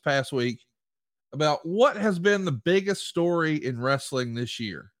debate this past week about what has been the biggest story in wrestling this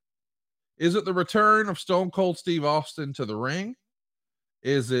year. Is it the return of Stone Cold Steve Austin to the ring?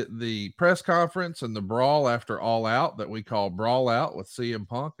 Is it the press conference and the brawl after All Out that we call Brawl Out with CM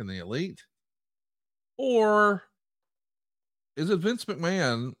Punk and the Elite? Or is it Vince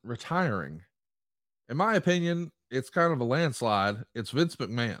McMahon retiring? In my opinion, it's kind of a landslide. It's Vince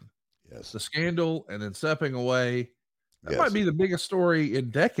McMahon. Yes. The scandal and then stepping away. That might be the biggest story in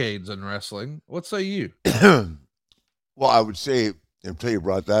decades in wrestling. What say you? Well, I would say, until you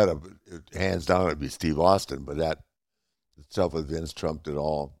brought that up, hands down, it'd be Steve Austin, but that itself with Vince trumped it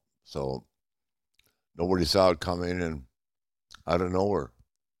all. So nobody saw it coming, and out of nowhere,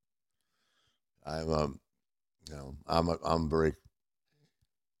 I'm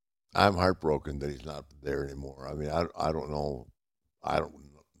heartbroken that he's not there anymore. I mean, I don't know.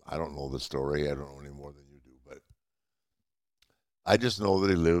 I don't know the story. I don't know any more than you do, but I just know that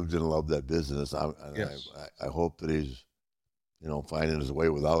he lived and loved that business. I hope that he's, finding his way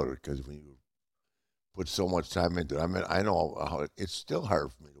without it, because when you put so much time into it, I mean, I know how it's still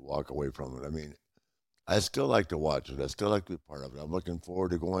hard for me to walk away from it. I mean, I still like to watch it. I still like to be part of it. I'm looking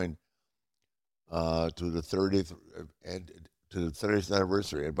forward to going to the 30th and to the 30th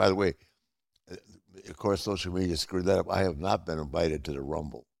anniversary. And by the way, of course, social media screwed that up. I have not been invited to the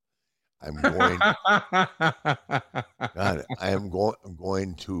Rumble. I'm going. God, I'm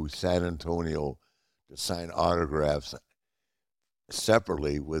going to San Antonio to sign autographs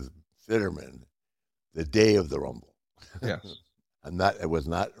separately with Fitterman the day of the Rumble. Yes, I was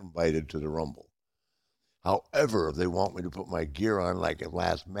not invited to the Rumble. However, if they want me to put my gear on like a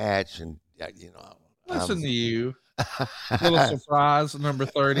last match, and listen to you. Little surprise, number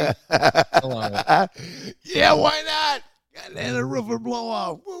 30. Yeah, why not? Got a roof will blow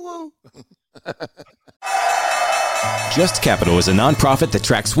off. Woo woo. Just Capital is a nonprofit that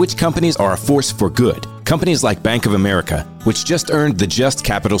tracks which companies are a force for good. Companies like Bank of America, which just earned the Just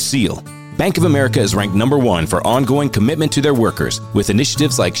Capital seal. Bank of America is ranked #1 for ongoing commitment to their workers with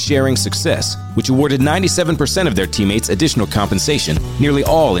initiatives like Sharing Success, which awarded 97% of their teammates additional compensation, nearly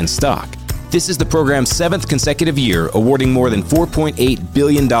all in stock. This is the program's 7th consecutive year, awarding more than $4.8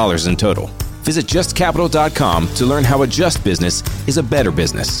 billion in total. Visit justcapital.com to learn how a just business is a better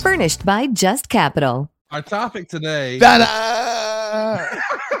business. Furnished by Just Capital. Our topic today. Ta-da!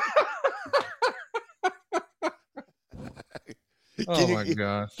 Oh my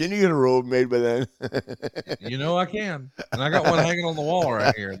gosh. Can you get a robe made by then? You know I can. And I got one hanging on the wall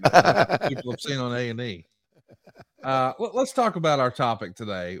right here that people have seen on A&E. Let's talk about our topic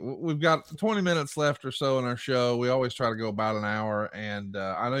today. We've got 20 minutes left or so in our show. We always try to go about an hour, and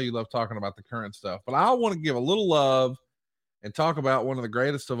I know you love talking about the current stuff, but I want to give a little love and talk about one of the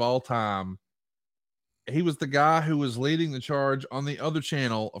greatest of all time. He was the guy who was leading the charge on the other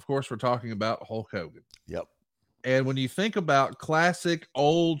channel. Of course, we're talking about Hulk Hogan. Yep. And when you think about classic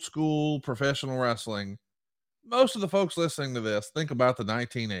old school professional wrestling, most of the folks listening to this think about the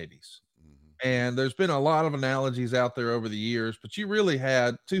 1980s. And there's been a lot of analogies out there over the years, but you really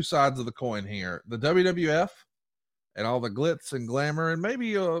had two sides of the coin here. The WWF and all the glitz and glamour, and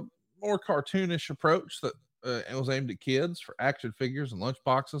maybe a more cartoonish approach that it was aimed at kids for action figures and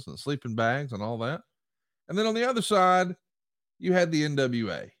lunchboxes and sleeping bags and all that. And then on the other side, you had the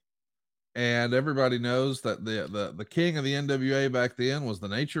NWA. And everybody knows that the king of the NWA back then was the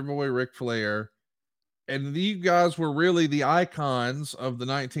Nature Boy, Ric Flair. And you guys were really the icons of the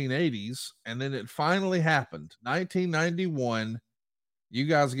 1980s. And then it finally happened. 1991, you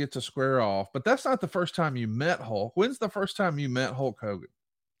guys get to square off. But that's not the first time you met Hulk. When's the first time you met Hulk Hogan?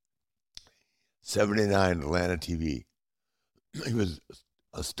 79, Atlanta TV. He was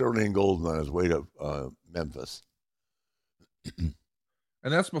a sterling gold on his way to Memphis.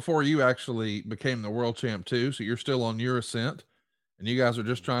 And that's before you actually became the world champ too. So you're still on your ascent. And you guys are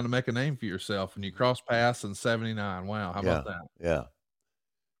just trying to make a name for yourself, and you cross paths in 79. Wow. How about that? Yeah.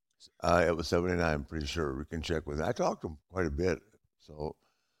 It was 79, I'm pretty sure. We can check with him. I talked to him quite a bit. So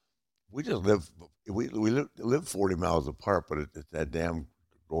we just we live 40 miles apart, but it's that damn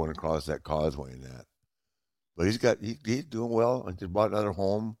going across that causeway and that. But he's doing well and just bought another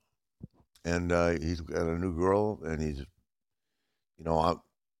home, and he's got a new girl, and he's,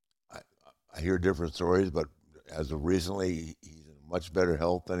 I hear different stories, but as of recently, he's much better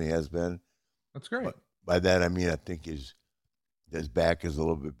health than he has been. That's great. But by that, I mean, I think his back is a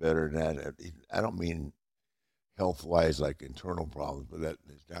little bit better than that. I don't mean health-wise, like internal problems, but that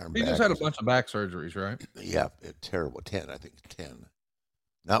his darn back. He just had a bunch of back surgeries, right? Yeah, terrible. 10, I think 10.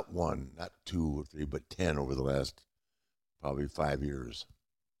 Not 1, not 2 or 3, but 10 over the last probably 5 years.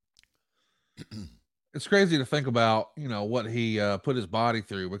 It's crazy to think about, what he put his body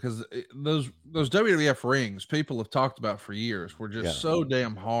through, because those WWF rings people have talked about for years were just so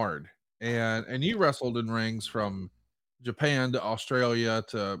damn hard. And you wrestled in rings from Japan to Australia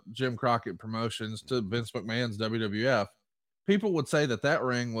to Jim Crockett Promotions to Vince McMahon's WWF. People would say that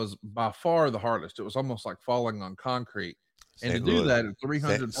ring was by far the hardest. It was almost like falling on concrete. And to do that at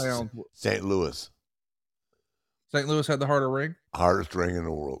 300 pounds. St. Louis. St. Louis had the harder ring? Hardest ring in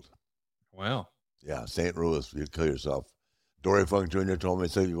the world. Wow. Yeah, St. Louis, you'd kill yourself. Dory Funk Jr. told me,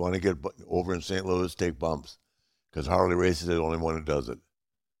 if you want to get over in St. Louis, take bumps. Because Harley Race is the only one that does it.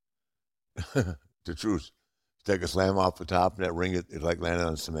 The truth. Take a slam off the top, and that ring, it's like landing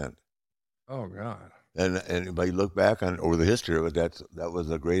on cement. Oh, God. And but you look back on over the history of it, that was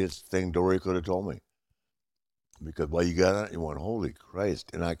the greatest thing Dory could have told me. Because while you got it, you went, holy Christ.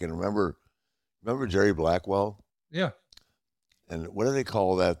 And I can remember Jerry Blackwell? Yeah. And what do they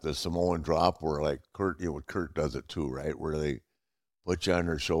call that? The Samoan drop, where like Kurt does it too, right? Where they put you on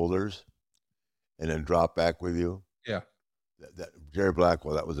their shoulders and then drop back with you. Yeah. That Jerry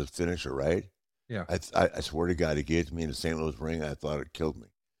Blackwell, that was his finisher, right? Yeah. I swear to God, he gave it to me in the St. Louis ring. I thought it killed me.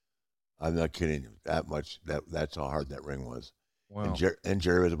 I'm not kidding you. That much. That's how hard that ring was. Wow. And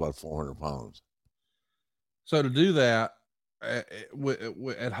Jerry was about 400 pounds. So to do that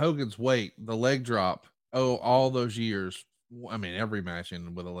at Hogan's weight, the leg drop, all those years, I mean, every match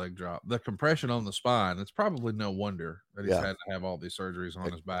ended with a leg drop. The compression on the spine, it's probably no wonder that he's had to have all these surgeries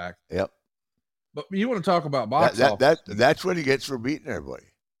on his back. Yep. But you want to talk about box office. That's what he gets for beating everybody.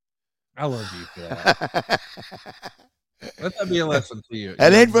 I love you for that. Let that be a lesson to you.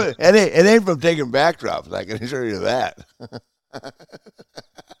 It ain't from taking backdrops. I can assure you that.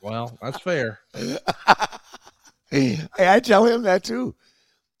 Well, that's fair. Hey, I tell him that too.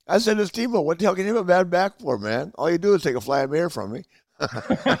 I said to Steve-O, what the hell can you have a bad back for, man? All you do is take a fly of air from me.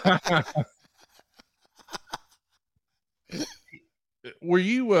 Were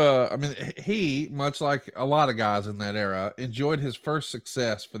you, I mean, he, much like a lot of guys in that era, enjoyed his first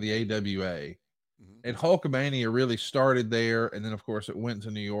success for the AWA. And Hulkamania really started there. And then, of course, it went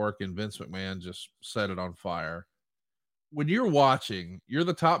to New York and Vince McMahon just set it on fire. When you're watching, you're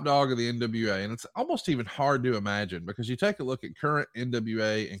the top dog of the NWA, and it's almost even hard to imagine because you take a look at current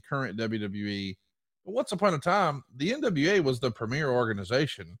NWA and current WWE. But once upon a time, the NWA was the premier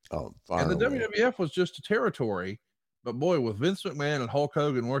organization, and the WWF was just a territory. But boy, with Vince McMahon and Hulk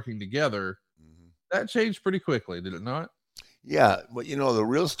Hogan working together, that changed pretty quickly, did it not? Yeah, but the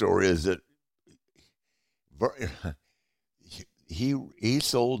real story is that he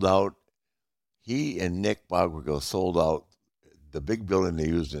sold out. He and Nick Bockwinkel sold out the big building they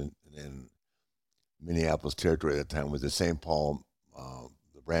used in Minneapolis territory at the time was the St. Paul,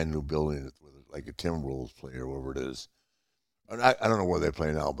 the brand new building with like a Timberwolves play or whatever it is. And I don't know where they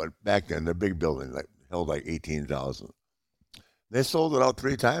play now, but back then the big building held like 18,000. They sold it out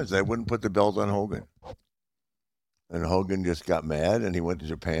 3 times. They wouldn't put the belt on Hogan, and Hogan just got mad and he went to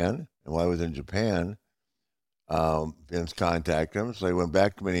Japan. And while he was in Japan, Vince contacted him, so he went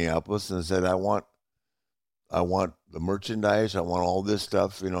back to Minneapolis and said, I want the merchandise, I want all this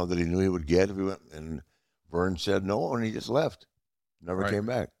stuff, that he knew he would get if he went. And Vern said no, and he just left. Never came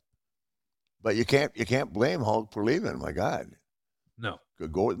back. But you can't blame Hulk for leaving, my God. No.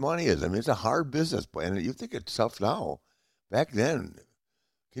 Go where the money is. I mean, it's a hard business, and you think it's tough now. Back then,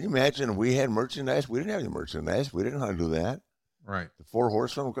 can you imagine if we had merchandise? We didn't have any merchandise. We didn't know how to do that. Right. The 4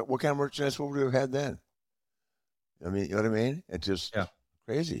 Horsemen, what kind of merchandise would we have had then? I mean, you know what I mean? It's just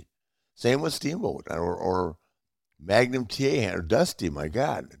crazy. Same with Steamboat or Magnum TA or Dusty. My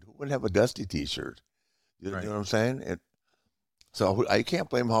God, who wouldn't have a Dusty T-shirt? You know what I'm saying? So I can't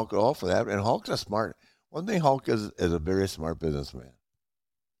blame Hulk at all for that. And Hulk's a smart. One thing Hulk is a very smart businessman.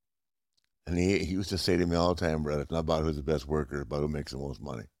 And he used to say to me all the time, brother, it's not about who's the best worker, it's about who makes the most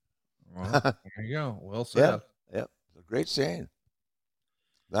money. Well, there you go. Well said. Yeah. It's a great saying.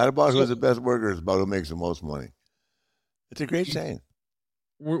 Not about who's the best worker, it's about who makes the most money. It's a great saying.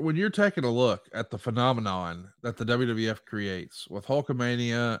 When you're taking a look at the phenomenon that the WWF creates with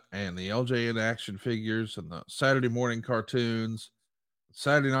Hulkamania and the LJN action figures and the Saturday morning cartoons,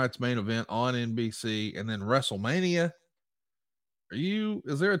 Saturday night's main event on NBC, and then WrestleMania,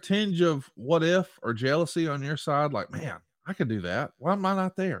 is there a tinge of what if or jealousy on your side? Like, man, I could do that. Why am I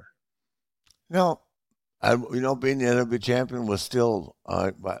not there? No. Being the NWA champion was still,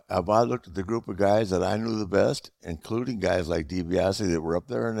 if I looked at the group of guys that I knew the best, including guys like DiBiase that were up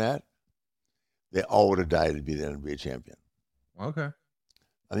there in that, they all would have died to be the NWA champion. Okay.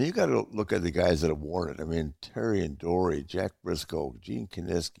 I mean, you got to look at the guys that have worn it. I mean, Terry and Dory, Jack Briscoe, Gene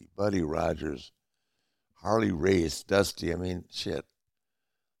Kiniski, Buddy Rogers, Harley Race, Dusty. I mean, shit.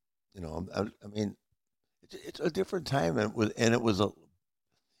 I mean, it's a different time, and it was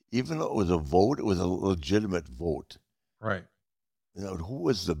even though it was a vote, it was a legitimate vote. Right. Who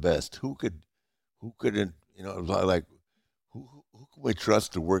was the best? Who could, it was like, who can we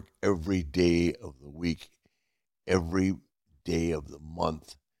trust to work every day of the week, every day of the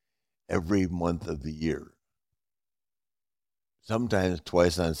month, every month of the year? Sometimes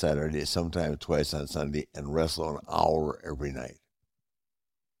twice on Saturday, sometimes twice on Sunday, and wrestle an hour every night.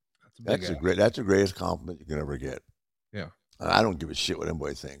 That's the greatest compliment you can ever get. Yeah. I don't give a shit what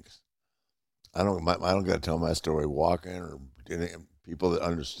anybody thinks. I don't got to tell my story walking or people that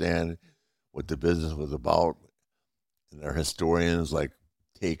understand what the business was about. And they're historians like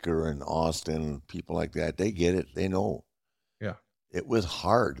Taker and Austin, people like that. They get it. They know. Yeah. It was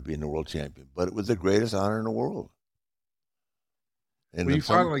hard to be the world champion, but it was the greatest honor in the world. And you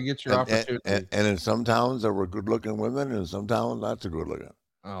finally get your opportunity. And in some towns there were good-looking women, and in some towns not so good-looking.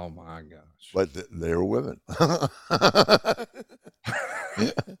 Oh my gosh! But they were women. I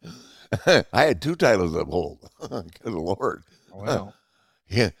had 2 titles to hold. Good Lord! Wow.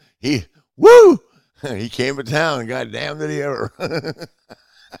 He came to town. God damn, did he ever?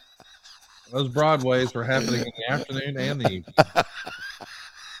 Those Broadways were happening in the afternoon and the evening.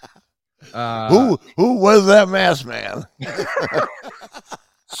 Who was that masked man?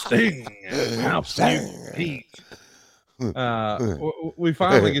 Sting. Pete. We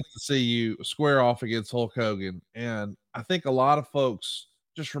finally get to see you square off against Hulk Hogan, and I think a lot of folks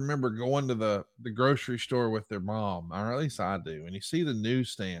just remember going to the grocery store with their mom, or at least I do, and you see the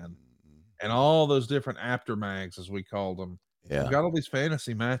newsstand and all those different after mags, as we called them. Yeah. We've got all these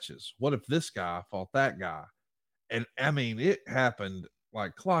fantasy matches. What if this guy fought that guy? And I mean, it happened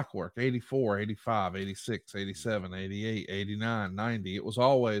like clockwork. 84, 85, 86, 87, 88, 89, 90. It was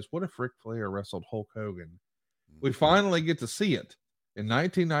always, what if Ric Flair wrestled Hulk Hogan? We finally get to see it in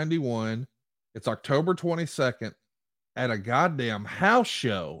 1991. It's October 22nd. at a goddamn house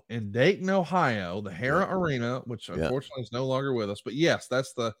show in Dayton, Ohio, the Hara Arena, which unfortunately is no longer with us. But yes,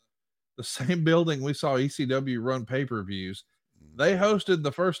 that's the same building we saw ECW run pay-per-views. They hosted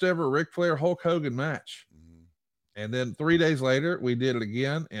the first ever Ric Flair Hulk Hogan match. And then 3 days later, we did it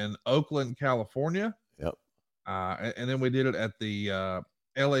again in Oakland, California. Yep. And then we did it at the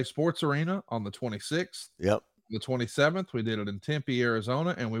LA Sports Arena on the 26th. Yep. The 27th, we did it in Tempe,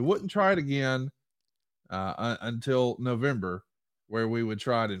 Arizona, and we wouldn't try it again until November, where we would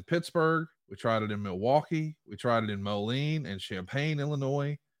try it in Pittsburgh. We tried it in Milwaukee. We tried it in Moline and Champaign,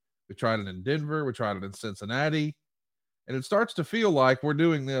 Illinois. We tried it in Denver. We tried it in Cincinnati. And it starts to feel like we're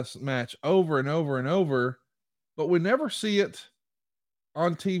doing this match over and over and over, but we never see it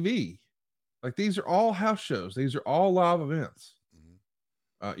on TV. Like, these are all house shows. These are all live events.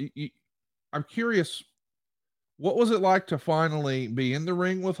 I'm curious, what was it like to finally be in the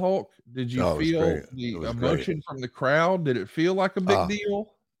ring with Hulk? Did you feel the emotion from the crowd? Did it feel like a big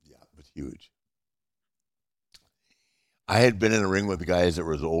deal? Yeah, it was huge. I had been in the ring with the guys that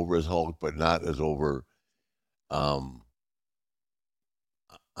were as over as Hulk, but not as over on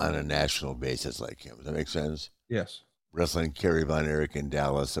a national basis like him. Does that make sense? Yes. Wrestling Kerry Von Erich in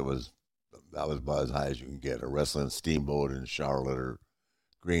Dallas, that was about as high as you can get. Or wrestling Steamboat in Charlotte or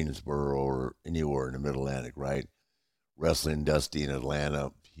Greensboro or anywhere in the Middle Atlantic, right? Wrestling Dusty in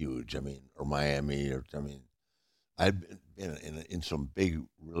Atlanta, huge. I mean, or Miami, I've been in some big,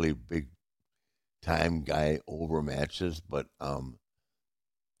 really big time guy over matches, but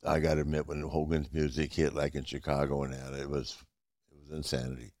I got to admit, when Hogan's music hit, like in Chicago and that, it was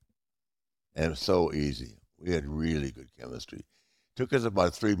insanity, and it was so easy. We had really good chemistry. Took us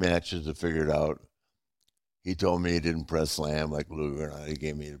about 3 matches to figure it out. He told me he didn't press slam like Luger, and he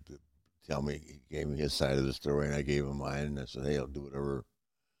gave me his side of the story, and I gave him mine. And I said, "Hey, I'll do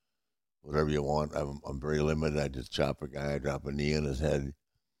whatever you want. I'm very limited. I just chop a guy, I drop a knee in his head,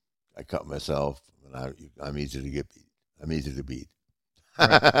 I cut myself, and I'm easy to get beat. I'm easy to beat."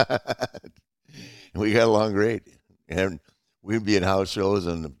 Right. We got along great, and we'd be in house shows,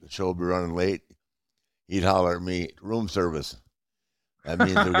 and the show would be running late. He'd holler at me, "Room service." That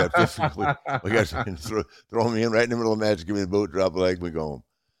means we got 50. We got throw me in right in the middle of the match, give me the boot, drop a leg, we go home,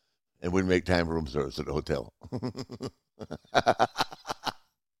 and we'd make time for room service at the hotel.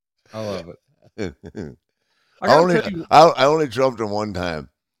 I love it. I only trumped him one time.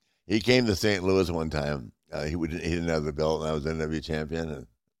 He came to St. Louis one time. He didn't have the belt, and I was NW champion, and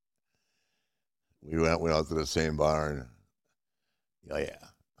we went out to the same bar, and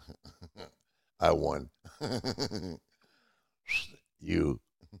I won. You.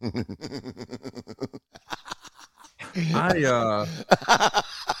 I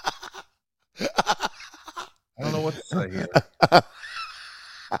don't know what to say here.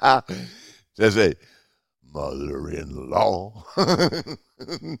 Just say, mother-in-law.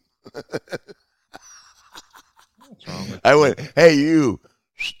 I went, "Hey, you,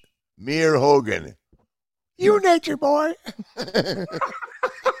 me or Hogan?" "You, Nature Boy."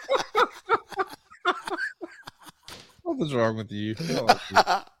 What's wrong with you?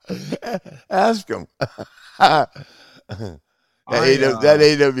 Ask him. That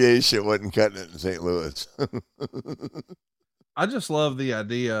AWA shit wasn't cutting it in St. Louis. I just love the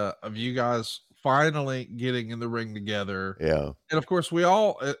idea of you guys finally getting in the ring together. Yeah. And of course, we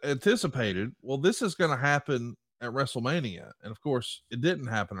all anticipated, well, this is going to happen at WrestleMania. And of course, it didn't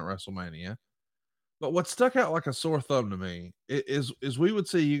happen at WrestleMania. But what stuck out like a sore thumb to me is we would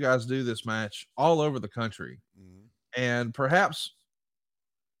see you guys do this match all over the country. And perhaps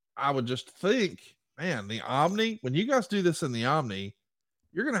I would just think, man, the Omni, when you guys do this in the Omni,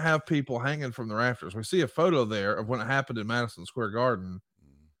 you're going to have people hanging from the rafters. We see a photo there of when it happened in Madison Square Garden.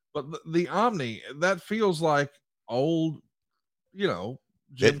 But the Omni, that feels like old, Jim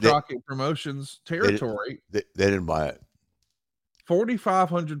Crockett Promotions territory. They didn't buy it.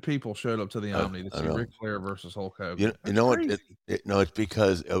 4,500 people showed up to the Omni to see Ric Flair versus Hulk Hogan. You know what? It's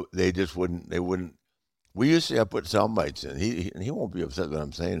because they just wouldn't. They wouldn't. We used to have put sound bites in. He won't be upset that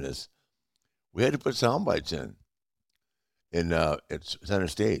I'm saying this. We had to put sound bites in at center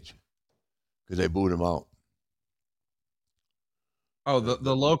stage because they booed him out. Oh,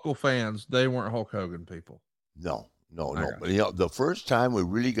 the local fans, they weren't Hulk Hogan people. No. But the first time we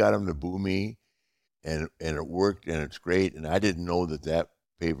really got him to boo me, and it worked, and it's great. And I didn't know that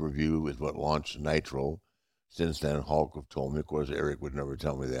pay-per-view is what launched Nitro. Since then, Hulk have told me. Of course, Eric would never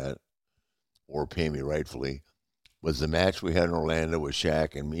tell me that, or pay me rightfully. Was the match we had in Orlando with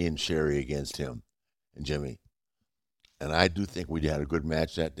Shaq and me and Sherry against him and Jimmy. And I do think we had a good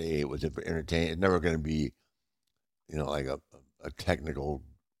match that day. It was entertaining. It's never going to be, like a technical.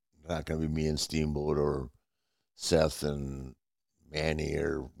 Not going to be me and Steamboat or Seth and Manny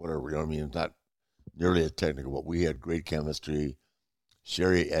or whatever. You know what I mean? It's not nearly as technical, but we had great chemistry.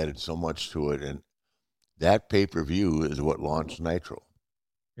 Sherry added so much to it, and that pay-per-view is what launched Nitro.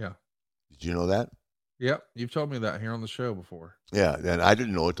 Yeah. Did you know that? Yep. You've told me that here on the show before. Yeah, and I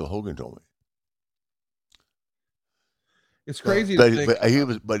didn't know it till Hogan told me. It's crazy But, to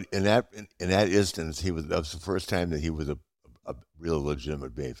think. But in that instance, that was the first time that he was a real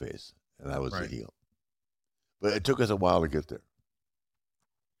legitimate bayface, and I was the heel. But it took us a while to get there.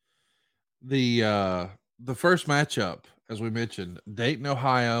 The first matchup, as we mentioned, Dayton,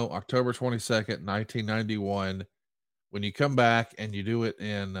 Ohio, October 22nd, 1991. When you come back and you do it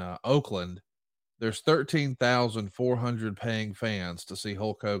in Oakland, there's 13,400 paying fans to see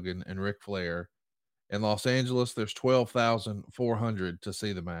Hulk Hogan and Ric Flair. In Los Angeles, there's 12,400 to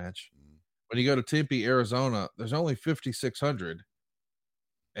see the match. When you go to Tempe, Arizona, there's only 5,600.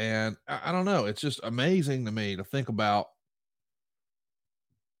 And I don't know. It's just amazing to me to think about.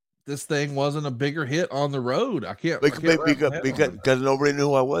 This thing wasn't a bigger hit on the road. Because nobody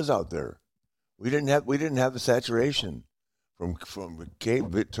knew I was out there. We didn't have the saturation from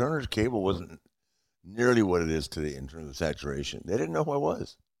cable. Turner's cable wasn't nearly what it is today in terms of saturation. They didn't know who I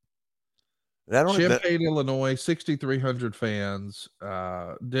was. Champaign, Illinois, 6,300 fans.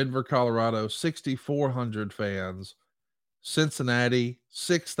 Denver, Colorado, 6,400 fans. Cincinnati,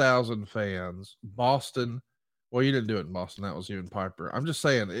 6,000 fans. Boston. Well, you didn't do it in Boston. That was you and Piper. I'm just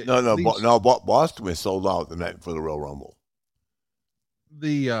saying. Boston was sold out the night for the Royal Rumble.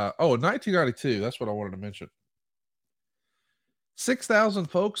 1992. That's what I wanted to mention. 6,000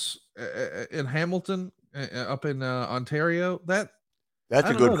 folks in Hamilton, up in Ontario. That's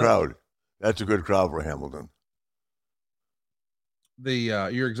a good crowd. That's a good crowd for Hamilton.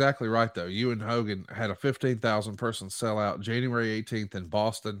 You're exactly right, though. You and Hogan had a 15,000 person sellout January 18th in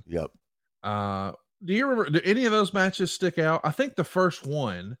Boston. Yep. Do you remember? Do any of those matches stick out? I think the first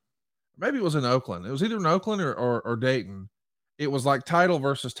one, maybe it was in Oakland. It was either in Oakland or Dayton. It was like title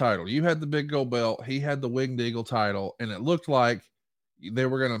versus title. You had the big gold belt. He had the Winged Eagle title, and it looked like they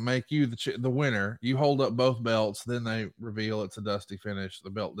were going to make you the winner. You hold up both belts, then they reveal it's a dusty finish. The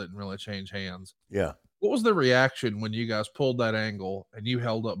belt didn't really change hands. Yeah. What was the reaction when you guys pulled that angle and you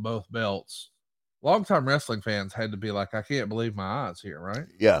held up both belts? Longtime wrestling fans had to be like, I can't believe my eyes here, right?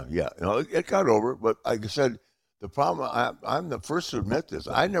 Yeah. It got over, but like I said, the problem, I'm the first to admit this.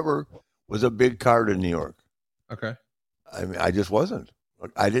 I never was a big card in New York. Okay. I mean, I just wasn't.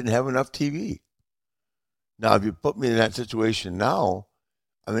 I didn't have enough TV. Now, if you put me in that situation now,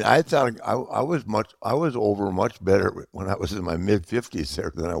 I mean, I thought I was over much better when I was in my mid-50s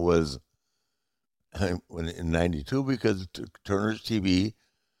there than I was in 92 because Turner's TV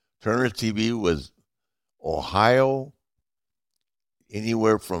was Ohio,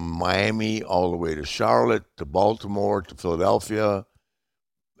 anywhere from Miami all the way to Charlotte, to Baltimore, to Philadelphia.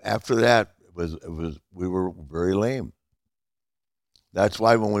 After that, we were very lame. That's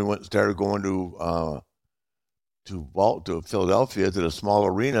why when we started going to Philadelphia, to the small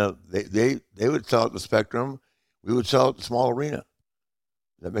arena, they would sell at the Spectrum. We would sell at the small arena.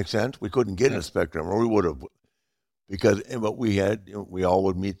 Does that make sense? We couldn't get in the Spectrum, or we would have. But we all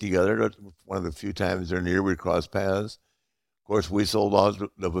would meet together. That's one of the few times they're near, we'd cross paths. Of course, we sold out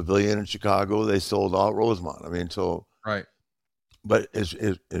the Pavilion in Chicago. They sold out Rosemont. I mean, so. Right. But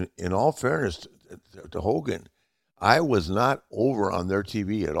in all fairness to Hogan, I was not over on their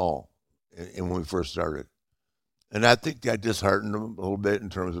TV at all when we first started. And I think that disheartened them a little bit in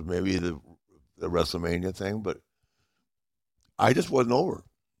terms of maybe the WrestleMania thing, but I just wasn't over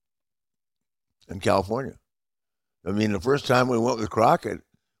in California. I mean, the first time we went with Crockett,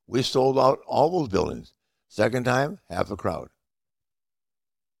 we sold out all those buildings. Second time, half the crowd.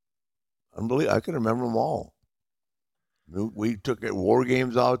 Unbelievable. I can remember them all. We took War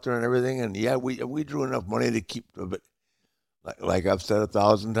Games out there and everything, and yeah, we drew enough money to keep. But like I've said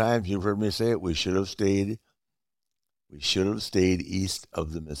 1,000 times, you've heard me say it. We should have stayed. We should have stayed east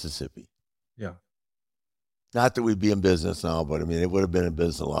of the Mississippi. Yeah. Not that we'd be in business now, but I mean, it would have been in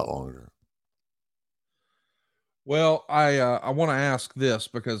business a lot longer. Well, I want to ask this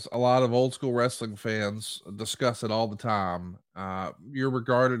because a lot of old school wrestling fans discuss it all the time. You're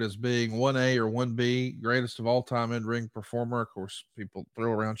regarded as being 1A or 1B, greatest of all time in-ring performer. Of course, people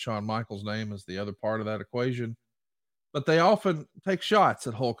throw around Shawn Michaels' name as the other part of that equation. But they often take shots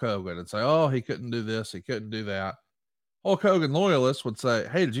at Hulk Hogan and say, oh, he couldn't do this, he couldn't do that. Hulk Hogan loyalists would say,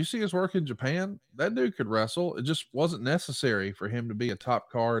 hey, did you see his work in Japan? That dude could wrestle. It just wasn't necessary for him to be a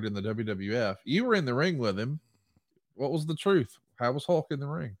top card in the WWF. You were in the ring with him. What was the truth? How was Hulk in the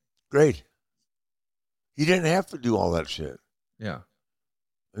ring? Great. He didn't have to do all that shit. Yeah.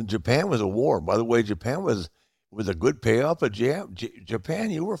 And Japan was a war. By the way, Japan was with a good payoff at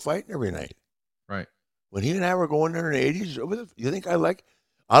Japan, you were fighting every night. Right. When he and I were going there in the 80s, you think I like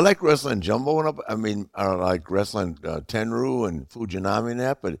wrestling Jumbo I like wrestling Tenryu and Fujinami and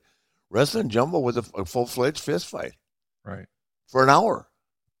that, but wrestling Jumbo was a full-fledged fist fight. Right. For an hour.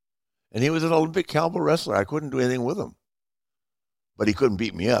 And he was an Olympic caliber wrestler. I couldn't do anything with him. But he couldn't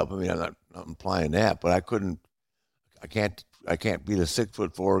beat me up. I mean, I'm not implying that, but I can't beat a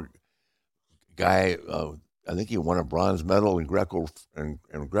 6'4" guy. I think he won a bronze medal in Greco.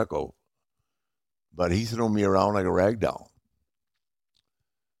 But he threw me around like a rag doll.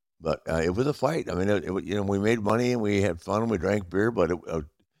 But it was a fight. I mean, we made money and we had fun and we drank beer, but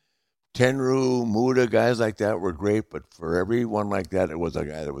Tenryu, Muda, guys like that were great, but for everyone like that, it was a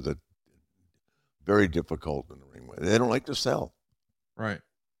guy that was very difficult in the ring with. They don't like to sell. Right.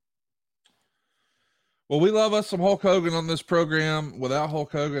 Well, we love us some Hulk Hogan on this program. Without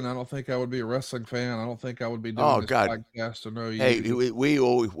Hulk Hogan, I don't think I would be a wrestling fan. I don't think I would be doing this podcast or no. Hey,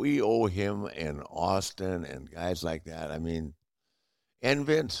 we owe him and Austin and guys like that. I mean, and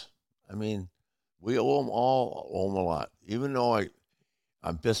Vince. I mean, we owe them a lot. Even though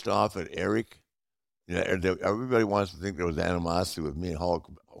I'm pissed off at Eric. You know, everybody wants to think there was animosity with me and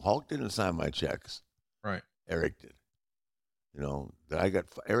Hulk. Hulk didn't sign my checks. Right. Eric did. You know,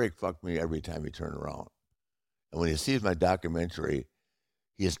 Eric fucked me every time he turned around. And when he sees my documentary,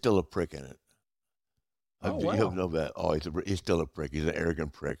 he is still a prick in it. Oh, wow. You have no bet. Oh, he's still a prick. He's an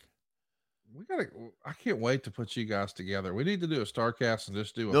arrogant prick. I can't wait to put you guys together. We need to do a Starcast and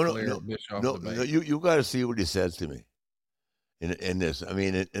just do a Flair Bischoff debate. No, you got to see what he says to me in this. I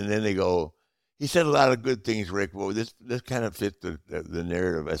mean, and then they go, he said a lot of good things, Rick. Well, this kind of fit the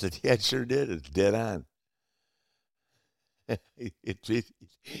narrative. I said, yeah, it sure did. It's dead on.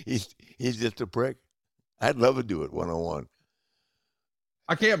 He's just a prick. I'd love to do it one-on-one.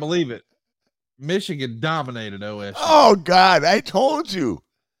 I can't believe it. Michigan dominated OSU. Oh, God, I told you.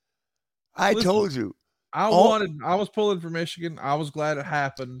 I told you. I was pulling for Michigan. I was glad it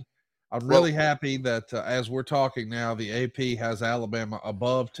happened. I'm really happy that as we're talking now, the AP has Alabama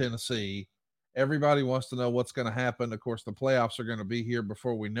above Tennessee. Everybody wants to know what's going to happen. Of course, the playoffs are going to be here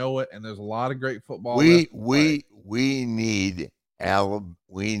before we know it, and there's a lot of great football. We need LSU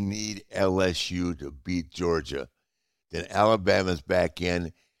to beat Georgia. Then Alabama's back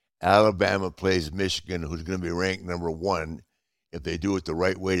in. Alabama plays Michigan, who's going to be ranked number 1 if they do it the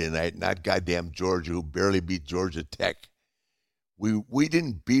right way tonight. Not goddamn Georgia, who barely beat Georgia Tech. We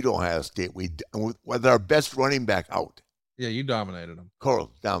didn't beat Ohio State. With our best running back out. Yeah, you dominated them.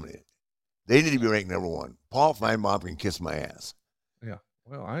 Coral dominated. They need to be ranked number 1. Paul Feinbaum can kiss my ass. Yeah,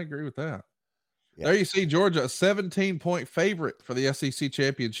 well, I agree with that. Yeah. There you see Georgia, a 17-point favorite for the SEC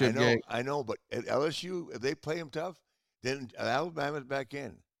championship game. I know, but at LSU, if they play them tough, then Alabama's back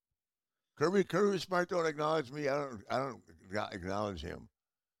in. Kirby Smart don't acknowledge me. I don't acknowledge him.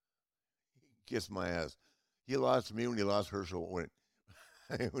 Kiss my ass. He lost to me when he lost Herschel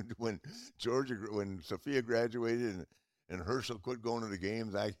when Sophia graduated and Herschel quit going to the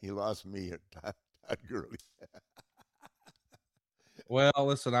games. He lost me at Todd Gurley. Well,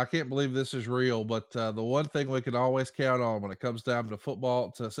 listen, I can't believe this is real, but the one thing we can always count on when it comes down to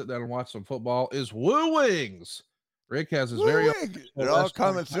football, to sit down and watch some football, is Woo Wings. Rick has his very own. They're all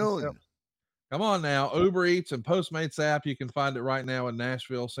coming soon. Come on now, Uber Eats and Postmates app. You can find it right now in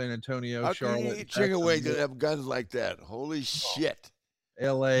Nashville, San Antonio, How Charlotte. Can you eat chicken wings that have guns like that? Holy shit!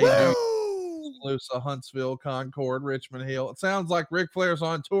 L.A., Tuscaloosa, Huntsville, Concord, Richmond Hill. It sounds like Ric Flair's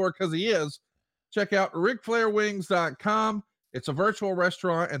on tour because he is. Check out RicFlairWings.com. It's a virtual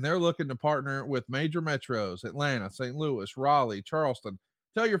restaurant, and they're looking to partner with major metros: Atlanta, St. Louis, Raleigh, Charleston.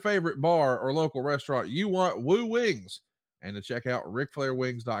 Tell your favorite bar or local restaurant you want Woo Wings, and to check out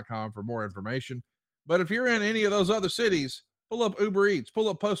RicFlairWings.com for more information. But if you're in any of those other cities, pull up Uber Eats, pull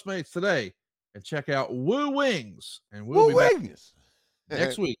up Postmates today, and check out Woo Wings. And we'll be back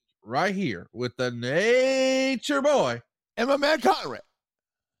next week right here with the Nature Boy and my man Conrad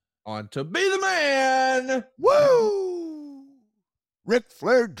on To Be the Man. Woo! Ric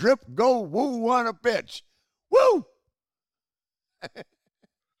Flair drip go woo on a bitch. Woo!